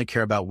 They only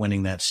care about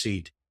winning that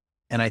seat.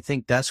 And I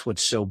think that's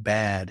what's so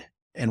bad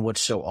and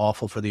what's so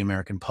awful for the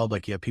American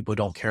public. You have people who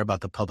don't care about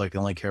the public. They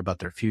only care about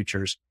their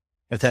futures.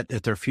 If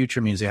their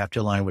future means they have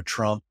to align with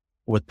Trump,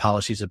 with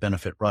policies that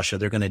benefit Russia,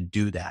 they're going to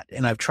do that.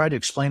 And I've tried to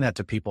explain that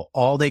to people.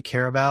 All they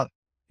care about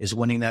is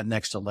winning that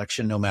next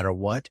election, no matter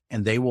what.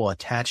 And they will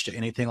attach to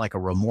anything like a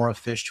remora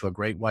fish to a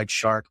great white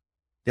shark.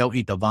 They'll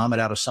eat the vomit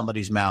out of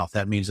somebody's mouth.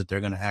 That means that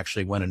they're going to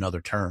actually win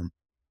another term.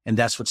 And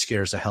that's what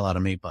scares the hell out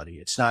of me, buddy.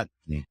 It's not,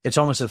 It's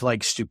almost as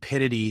like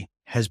stupidity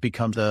has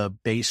become the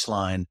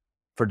baseline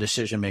for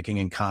decision-making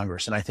in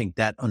Congress. And I think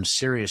that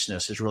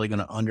unseriousness is really going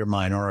to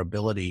undermine our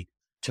ability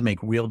to make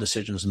real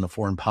decisions in the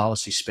foreign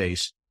policy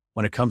space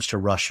when it comes to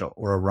Russia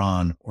or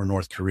Iran or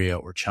North Korea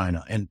or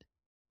China. And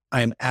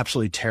I am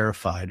absolutely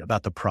terrified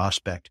about the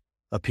prospect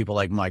of people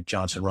like Mike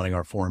Johnson running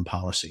our foreign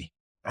policy.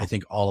 I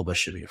think all of us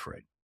should be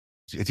afraid.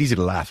 It's easy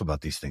to laugh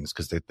about these things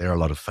because there are a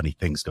lot of funny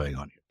things going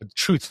on here. But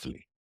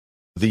truthfully,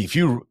 if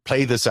you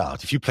play this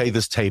out, if you play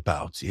this tape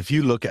out, if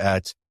you look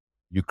at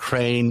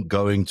Ukraine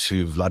going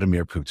to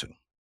Vladimir Putin,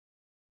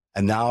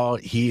 and now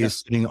he is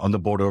sitting on the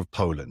border of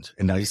Poland,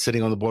 and now he's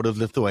sitting on the border of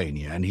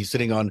Lithuania, and he's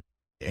sitting on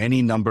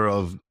any number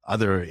of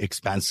other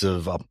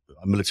expansive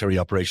military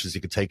operations. He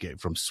could take it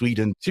from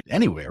Sweden to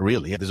anywhere,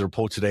 really. There's a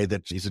report today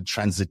that he's in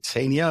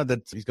Transylvania,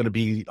 that he's going to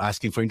be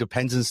asking for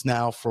independence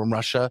now from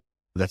Russia.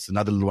 That's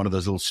another one of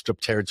those little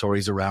strip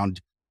territories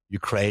around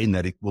Ukraine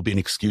that it will be an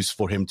excuse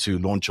for him to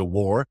launch a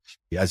war,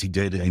 as he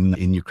did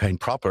in Ukraine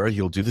proper.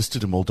 He'll do this to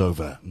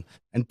Moldova.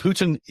 And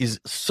Putin is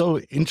so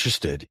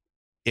interested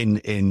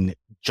in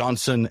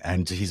Johnson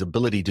and his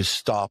ability to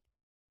stop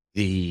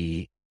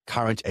the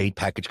current aid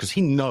package, because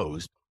he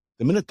knows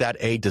the minute that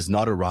aid does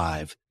not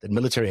arrive, that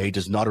military aid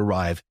does not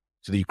arrive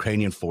to the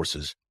Ukrainian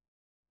forces,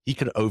 he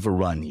can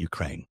overrun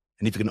Ukraine.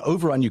 And if he can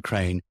overrun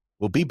Ukraine,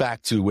 we'll be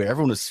back to where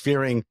everyone was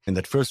fearing in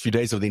that first few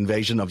days of the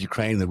invasion of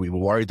Ukraine, that we were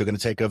worried they're going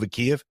to take over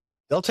Kiev.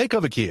 They'll take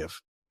over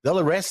Kiev. They'll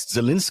arrest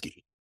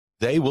Zelensky.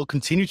 They will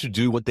continue to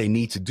do what they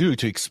need to do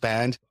to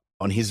expand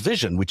on his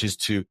vision, which is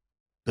to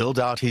build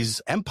out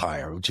his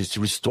empire, which is to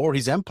restore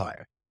his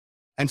empire.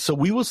 And so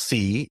we will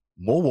see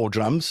more war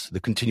drums, the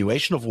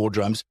continuation of war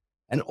drums,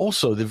 and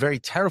also the very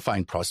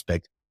terrifying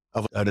prospect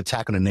of an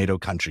attack on a NATO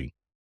country,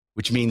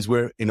 which means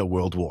we're in a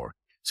world war.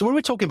 So when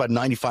we're talking about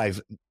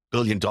 $95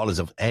 billion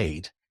of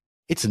aid,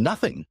 it's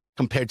nothing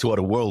compared to what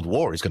a world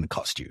war is going to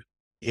cost you.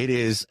 It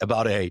is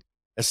about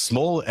as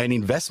small an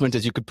investment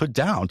as you could put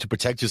down to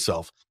protect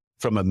yourself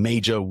from a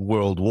major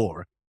world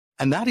war.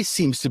 And that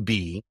seems to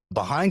be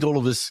behind all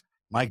of this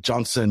Mike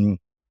Johnson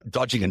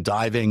dodging and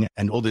diving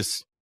and all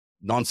this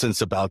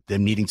nonsense about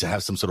them needing to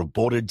have some sort of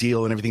border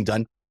deal and everything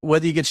done.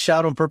 Whether you get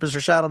shot on purpose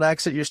or shot on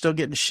accident, you're still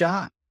getting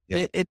shot.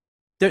 Yeah.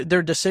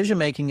 Their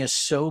decision-making is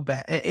so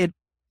bad.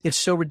 It's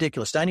so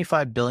ridiculous.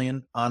 $95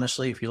 billion,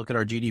 honestly, if you look at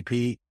our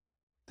GDP,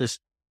 can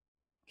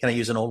I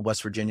use an old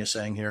West Virginia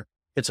saying here?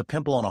 It's a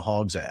pimple on a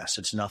hog's ass.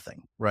 It's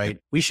nothing, right?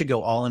 We should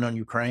go all in on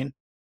Ukraine.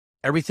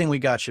 Everything we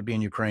got should be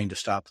in Ukraine to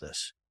stop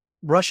this.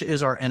 Russia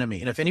is our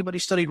enemy. And if anybody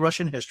studied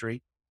Russian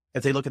history,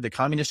 if they look at the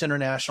Communist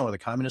International or the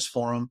Communist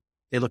Forum,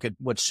 they look at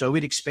what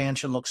Soviet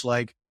expansion looks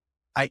like,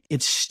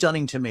 it's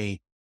stunning to me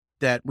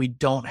that we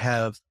don't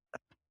have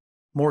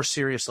more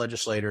serious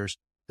legislators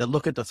that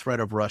look at the threat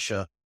of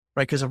Russia,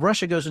 right? Because if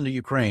Russia goes into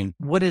Ukraine,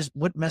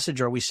 what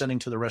message are we sending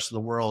to the rest of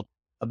the world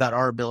about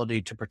our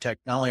ability to protect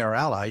not only our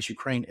allies,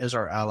 Ukraine is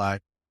our ally,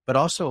 but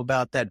also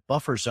about that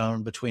buffer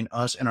zone between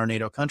us and our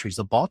NATO countries?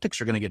 The Baltics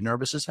are going to get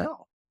nervous as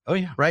hell. Oh,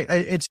 yeah. Right?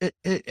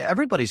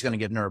 Everybody's going to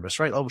get nervous,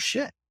 right? Oh,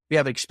 shit. We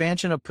have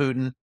expansion of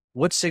Putin.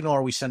 What signal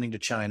are we sending to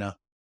China?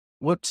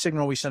 What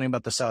signal are we sending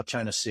about the South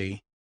China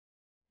Sea?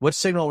 What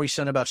signal are we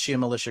sending about Shia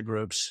militia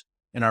groups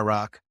in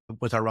Iraq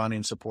with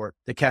Iranian support?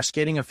 The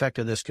cascading effect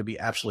of this could be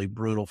absolutely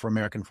brutal for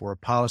American foreign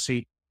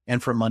policy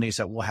and for monies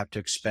that we'll have to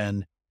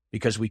expend,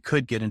 because we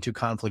could get into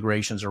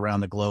conflagrations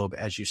around the globe,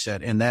 as you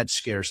said. And that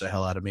scares the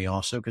hell out of me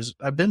also, because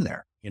I've been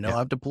there,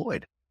 I've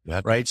deployed,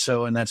 right?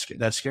 So, and that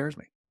scares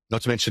me.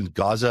 Not to mention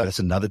Gaza, that's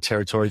another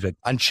territory that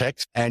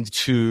unchecked. And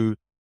to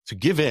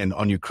give in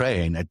on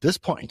Ukraine at this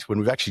point, when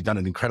we've actually done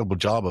an incredible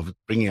job of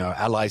bringing our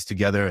allies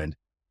together and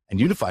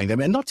unifying them.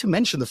 And not to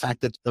mention the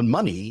fact that the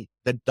money,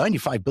 that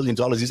 $95 billion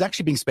is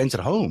actually being spent at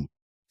home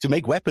to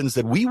make weapons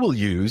that we will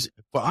use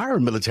for our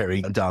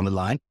military down the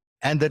line,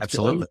 and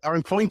that are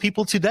employing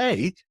people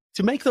today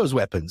to make those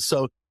weapons.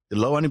 So the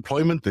low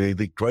unemployment,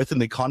 the growth in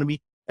the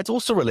economy, that's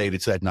also related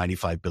to that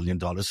 $95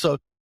 billion. So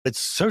it's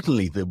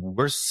certainly the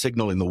worst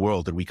signal in the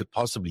world that we could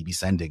possibly be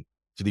sending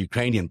to the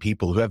Ukrainian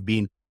people who have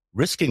been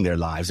risking their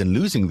lives and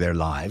losing their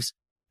lives,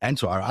 and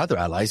to our other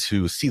allies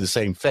who see the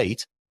same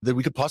fate, that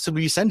we could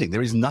possibly be sending.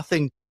 There is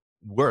nothing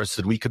worse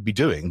that we could be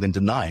doing than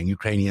denying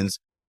Ukrainians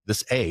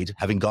this aid,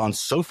 having gone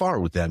so far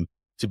with them.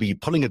 To be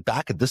pulling it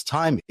back at this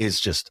time is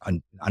just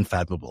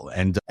unfathomable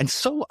and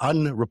so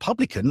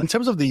un-Republican in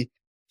terms of the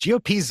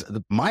GOP's,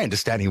 my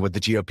understanding of what the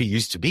GOP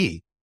used to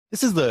be,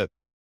 this is the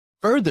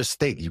furthest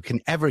thing you can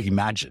ever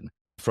imagine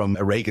from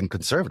a Reagan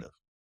conservative.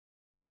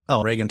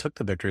 Oh, Reagan took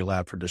the victory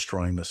lap for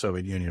destroying the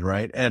Soviet Union,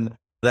 right? And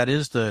that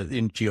is the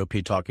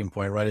GOP talking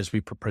point, right? Is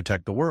we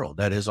protect the world.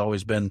 That has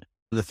always been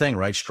the thing,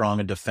 right? Strong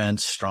in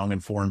defense, strong in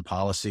foreign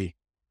policy.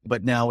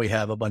 But now we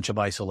have a bunch of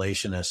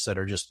isolationists that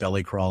are just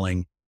belly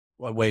crawling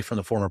away from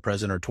the former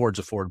president or towards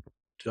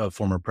the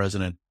former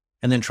president,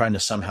 and then trying to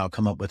somehow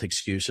come up with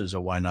excuses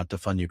of why not to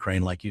fund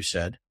Ukraine, like you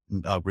said.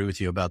 I'll agree with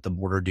you about the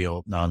border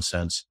deal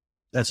nonsense.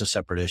 That's a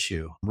separate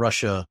issue.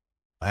 Russia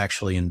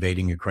actually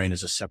invading Ukraine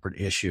is a separate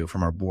issue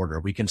from our border.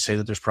 We can say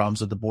that there's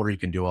problems at the border. You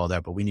can do all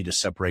that, but we need to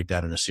separate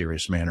that in a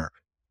serious manner,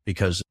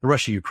 because the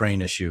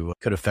Russia-Ukraine issue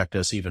could affect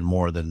us even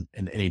more than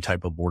in any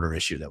type of border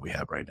issue that we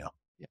have right now.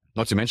 Yeah.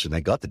 Not to mention,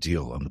 they got the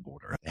deal on the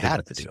border. They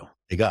had the deal.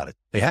 They got it.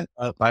 They had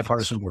a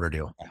bipartisan border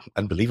deal.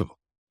 Unbelievable.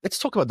 Let's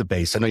talk about the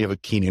base. I know you have a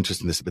keen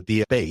interest in this, but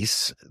the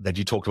base that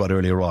you talked about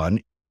earlier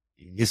on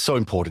is so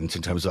important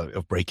in terms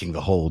of breaking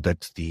the hold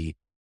that the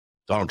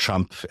Donald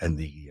Trump and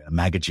the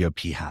MAGA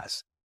GOP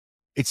has.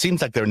 It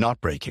seems like they're not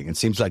breaking. It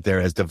seems like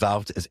they're as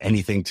devout as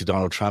anything to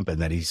Donald Trump,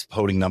 and that his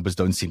polling numbers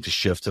don't seem to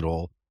shift at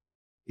all.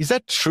 Is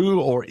that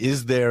true, or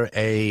is there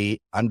a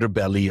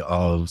underbelly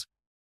of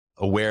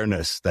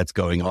awareness that's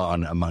going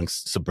on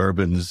amongst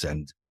suburbans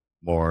and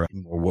more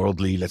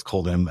worldly, let's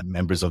call them,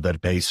 members of that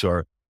base, who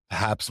are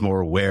perhaps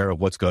more aware of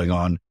what's going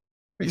on?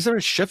 Is there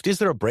a shift? Is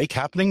there a break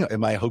happening?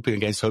 Am I hoping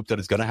against hope that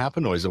it's going to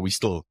happen, or are we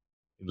still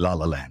in la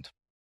la land?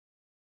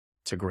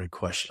 It's a great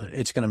question.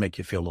 It's going to make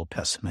you feel a little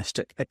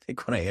pessimistic, I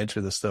think, when I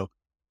answer this, though.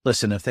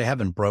 Listen, if they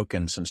haven't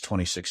broken since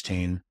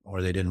 2016,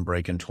 or they didn't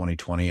break in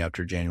 2020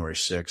 after January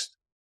 6th,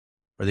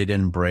 or they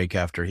didn't break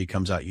after he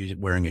comes out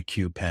wearing a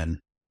Q pen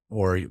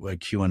or a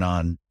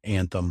QAnon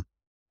anthem,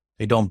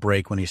 they don't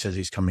break when he says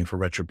he's coming for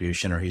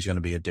retribution or he's going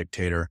to be a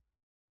dictator.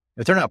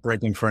 If they're not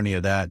breaking for any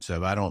of that,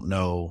 so I don't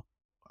know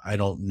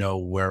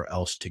where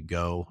else to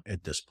go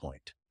at this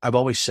point. I've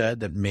always said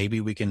that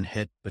maybe we can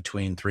hit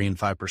between 3 and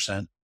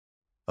 5%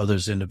 of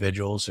those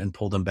individuals and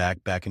pull them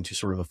back into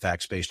sort of a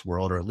facts-based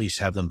world, or at least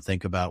have them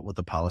think about what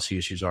the policy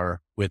issues are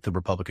with the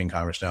Republican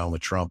Congress now and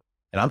with Trump.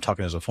 And I'm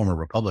talking as a former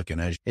Republican.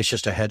 It's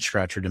just a head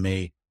scratcher to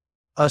me.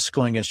 Us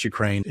going against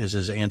Ukraine is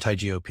as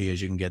anti-GOP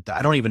as you can get.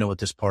 I don't even know what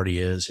this party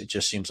is. It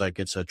just seems like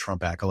it's a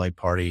Trump acolyte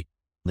party,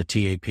 the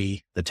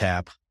TAP, the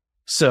TAP.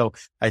 So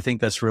I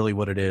think that's really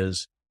what it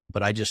is.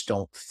 But I just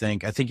don't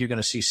think, I think you're going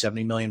to see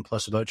 70 million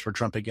plus votes for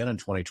Trump again in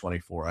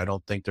 2024. I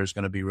don't think there's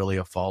going to be really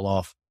a fall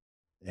off,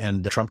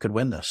 and Trump could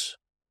win this.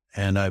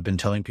 And I've been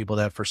telling people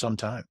that for some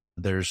time.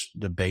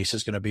 The base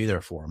is going to be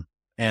there for him.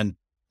 And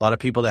a lot of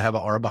people that have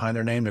an R behind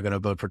their name, they're going to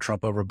vote for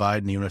Trump over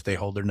Biden, even if they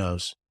hold their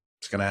nose.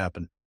 It's going to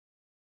happen.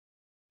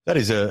 That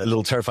is a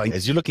little terrifying.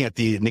 As you're looking at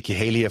the Nikki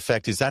Haley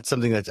effect, is that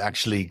something that's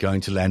actually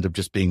going to land up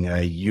just being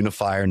a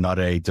unifier, not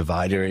a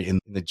divider in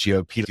the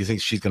GOP? Do you think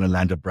she's going to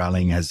land up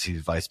rallying as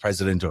his vice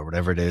president or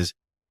whatever it is?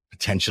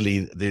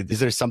 Potentially,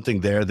 is there something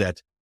there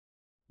that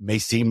may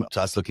seem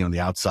to us looking on the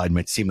outside,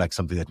 might seem like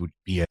something that would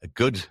be a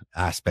good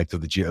aspect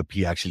of the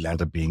GOP, actually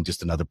land up being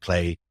just another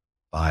play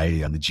by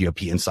the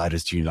GOP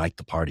insiders to unite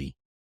the party?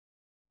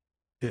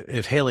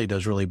 If Haley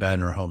does really bad in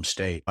her home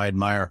state, I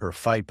admire her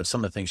fight, but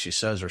some of the things she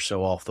says are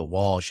so off the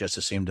wall. She has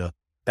to seem to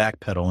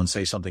backpedal and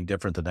say something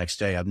different the next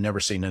day. I've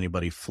never seen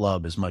anybody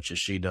flub as much as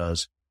she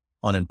does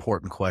on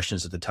important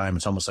questions at the time.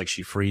 It's almost like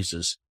she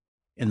freezes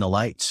in the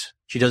lights.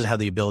 She doesn't have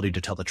the ability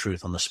to tell the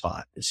truth on the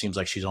spot. It seems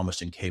like she's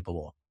almost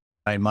incapable.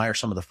 I admire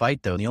some of the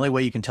fight, though. And the only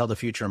way you can tell the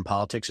future in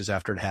politics is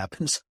after it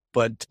happens.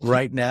 But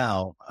right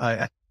now,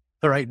 I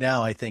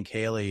think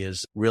Haley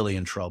is really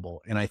in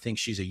trouble, and I think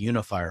she's a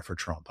unifier for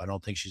Trump. I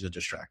don't think she's a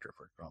distractor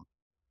for Trump.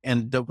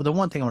 And the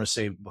one thing I want to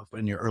say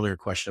in your earlier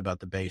question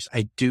about the base,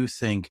 I do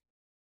think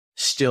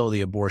still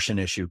the abortion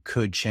issue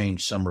could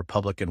change some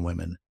Republican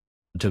women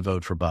to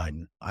vote for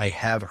Biden. I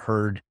have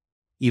heard,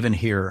 even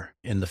here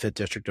in the 5th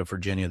District of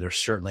Virginia, there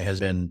certainly has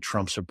been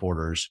Trump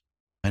supporters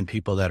and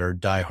people that are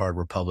diehard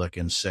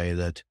Republicans say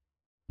that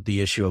the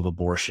issue of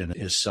abortion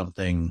is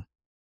something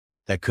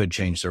that could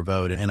change their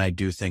vote. And I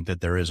do think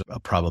that there is a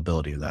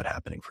probability of that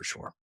happening for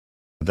sure.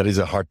 That is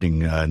a heartening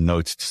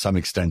note to some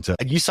extent.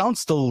 You sound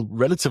still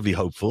relatively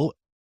hopeful.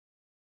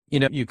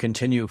 You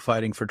continue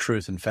fighting for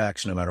truth and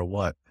facts no matter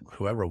what,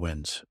 whoever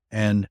wins.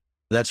 And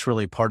that's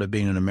really part of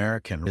being an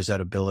American, is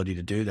that ability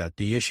to do that.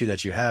 The issue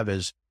that you have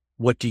is,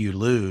 what do you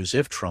lose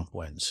if Trump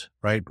wins,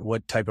 right?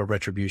 What type of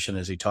retribution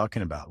is he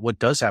talking about? What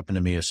does happen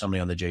to me as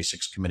somebody on the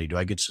J6 committee? Do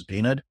I get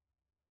subpoenaed?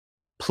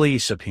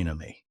 Please subpoena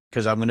me,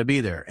 because I'm going to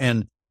be there.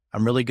 And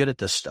I'm really good at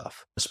this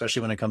stuff,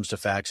 especially when it comes to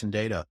facts and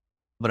data.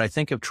 But I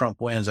think if Trump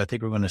wins, I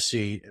think we're going to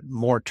see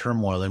more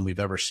turmoil than we've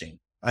ever seen.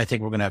 I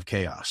think we're going to have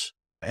chaos.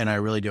 And I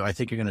really do. I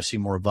think you're going to see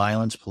more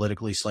violence,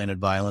 politically slanted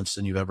violence,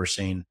 than you've ever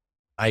seen.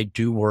 I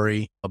do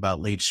worry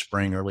about late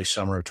spring, early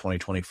summer of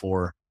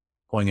 2024,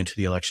 going into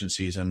the election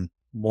season.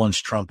 Once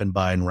Trump and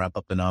Biden wrap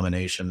up the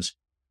nominations,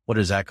 what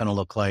is that going to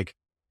look like?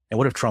 And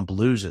what if Trump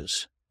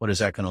loses? What is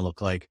that going to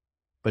look like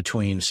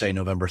between, say,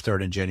 November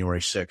 3rd and January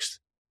 6th?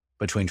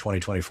 between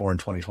 2024 and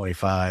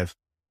 2025.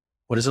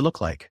 What does it look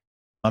like?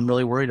 I'm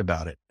really worried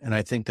about it. And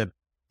I think that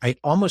I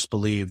almost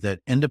believe that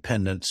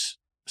independents,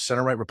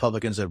 center-right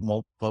Republicans that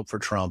won't vote for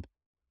Trump,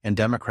 and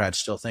Democrats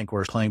still think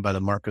we're playing by the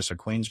Marcus of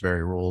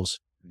Queensberry rules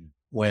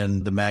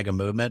when the MAGA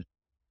movement,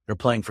 they're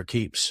playing for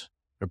keeps.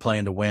 They're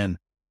playing to win.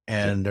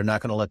 And they're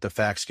not going to let the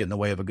facts get in the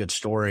way of a good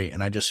story.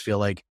 And I just feel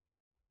like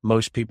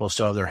most people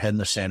still have their head in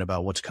the sand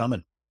about what's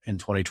coming in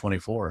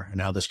 2024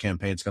 and how this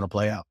campaign is going to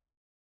play out.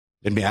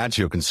 Let me add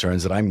to your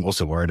concerns that I'm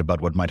also worried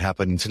about what might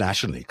happen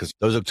internationally, because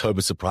those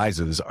October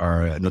surprises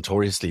are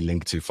notoriously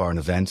linked to foreign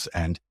events.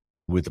 And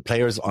with the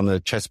players on the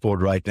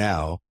chessboard right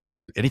now,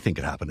 anything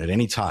could happen at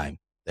any time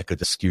that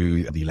could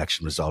skew the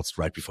election results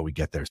right before we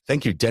get there.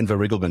 Thank you, Denver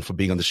Riggleman, for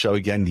being on the show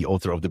again, the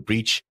author of The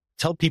Breach.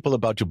 Tell people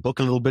about your book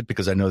a little bit,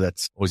 because I know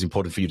that's always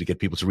important for you to get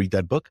people to read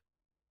that book.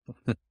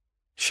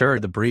 Sure.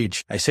 The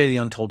Breach. I say the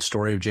untold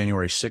story of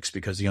January 6th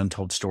because the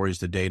untold story is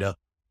the data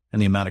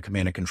and the amount of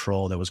command and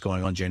control that was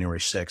going on January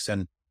 6th.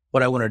 And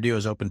what I want to do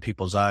is open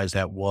people's eyes.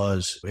 That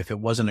was, if it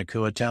wasn't a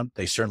coup attempt,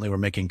 they certainly were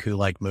making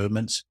coup-like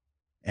movements,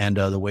 and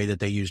the way that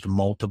they used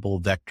multiple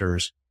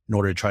vectors in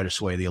order to try to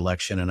sway the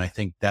election. And I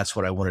think that's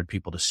what I wanted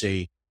people to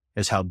see,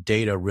 is how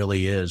data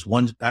really is.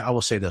 I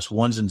will say this,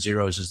 ones and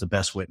zeros is the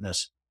best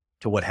witness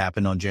to what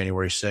happened on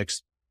January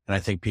 6th. And I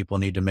think people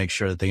need to make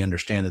sure that they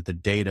understand that the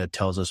data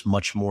tells us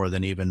much more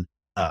than even,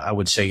 I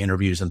would say,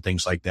 interviews and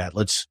things like that.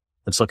 Let's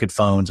look at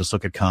phones, let's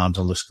look at comms,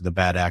 and let's look at the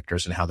bad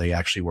actors and how they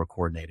actually were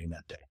coordinating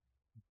that day.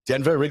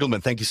 Denver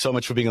Riggleman, thank you so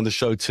much for being on the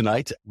show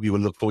tonight. We will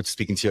look forward to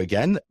speaking to you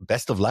again.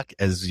 Best of luck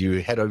as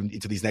you head on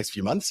into these next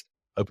few months.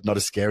 Hope not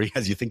as scary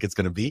as you think it's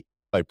going to be.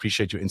 I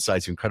appreciate your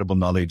insights, your incredible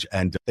knowledge,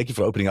 and thank you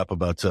for opening up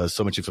about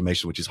so much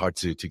information, which is hard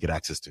to get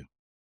access to.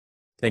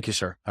 Thank you,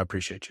 sir. I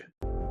appreciate you.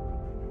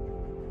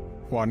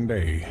 One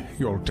day,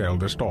 you'll tell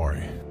the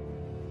story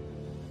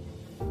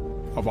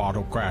of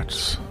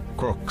autocrats,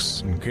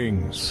 crooks, and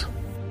kings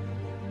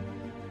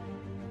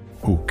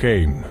who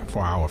came for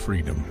our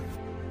freedom.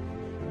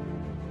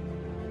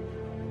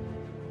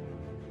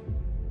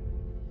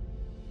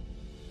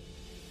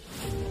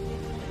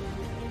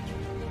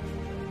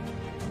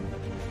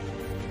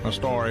 A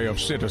story of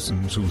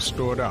citizens who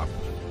stood up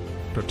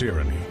to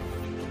tyranny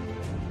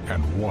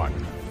and won.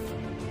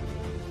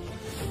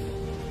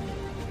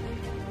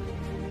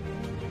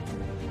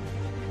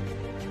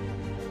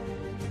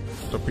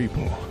 The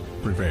people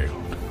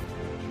prevailed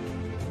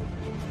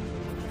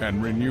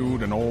and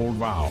renewed an old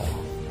vow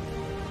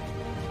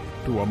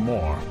to a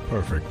more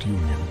perfect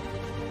union.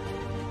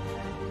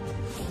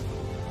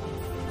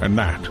 And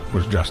that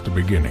was just the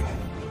beginning.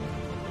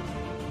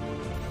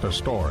 The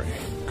story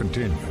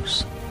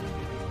continues.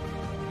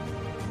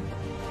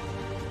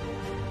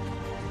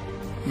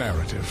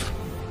 Narrative,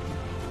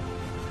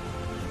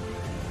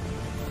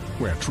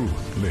 where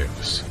truth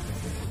lives.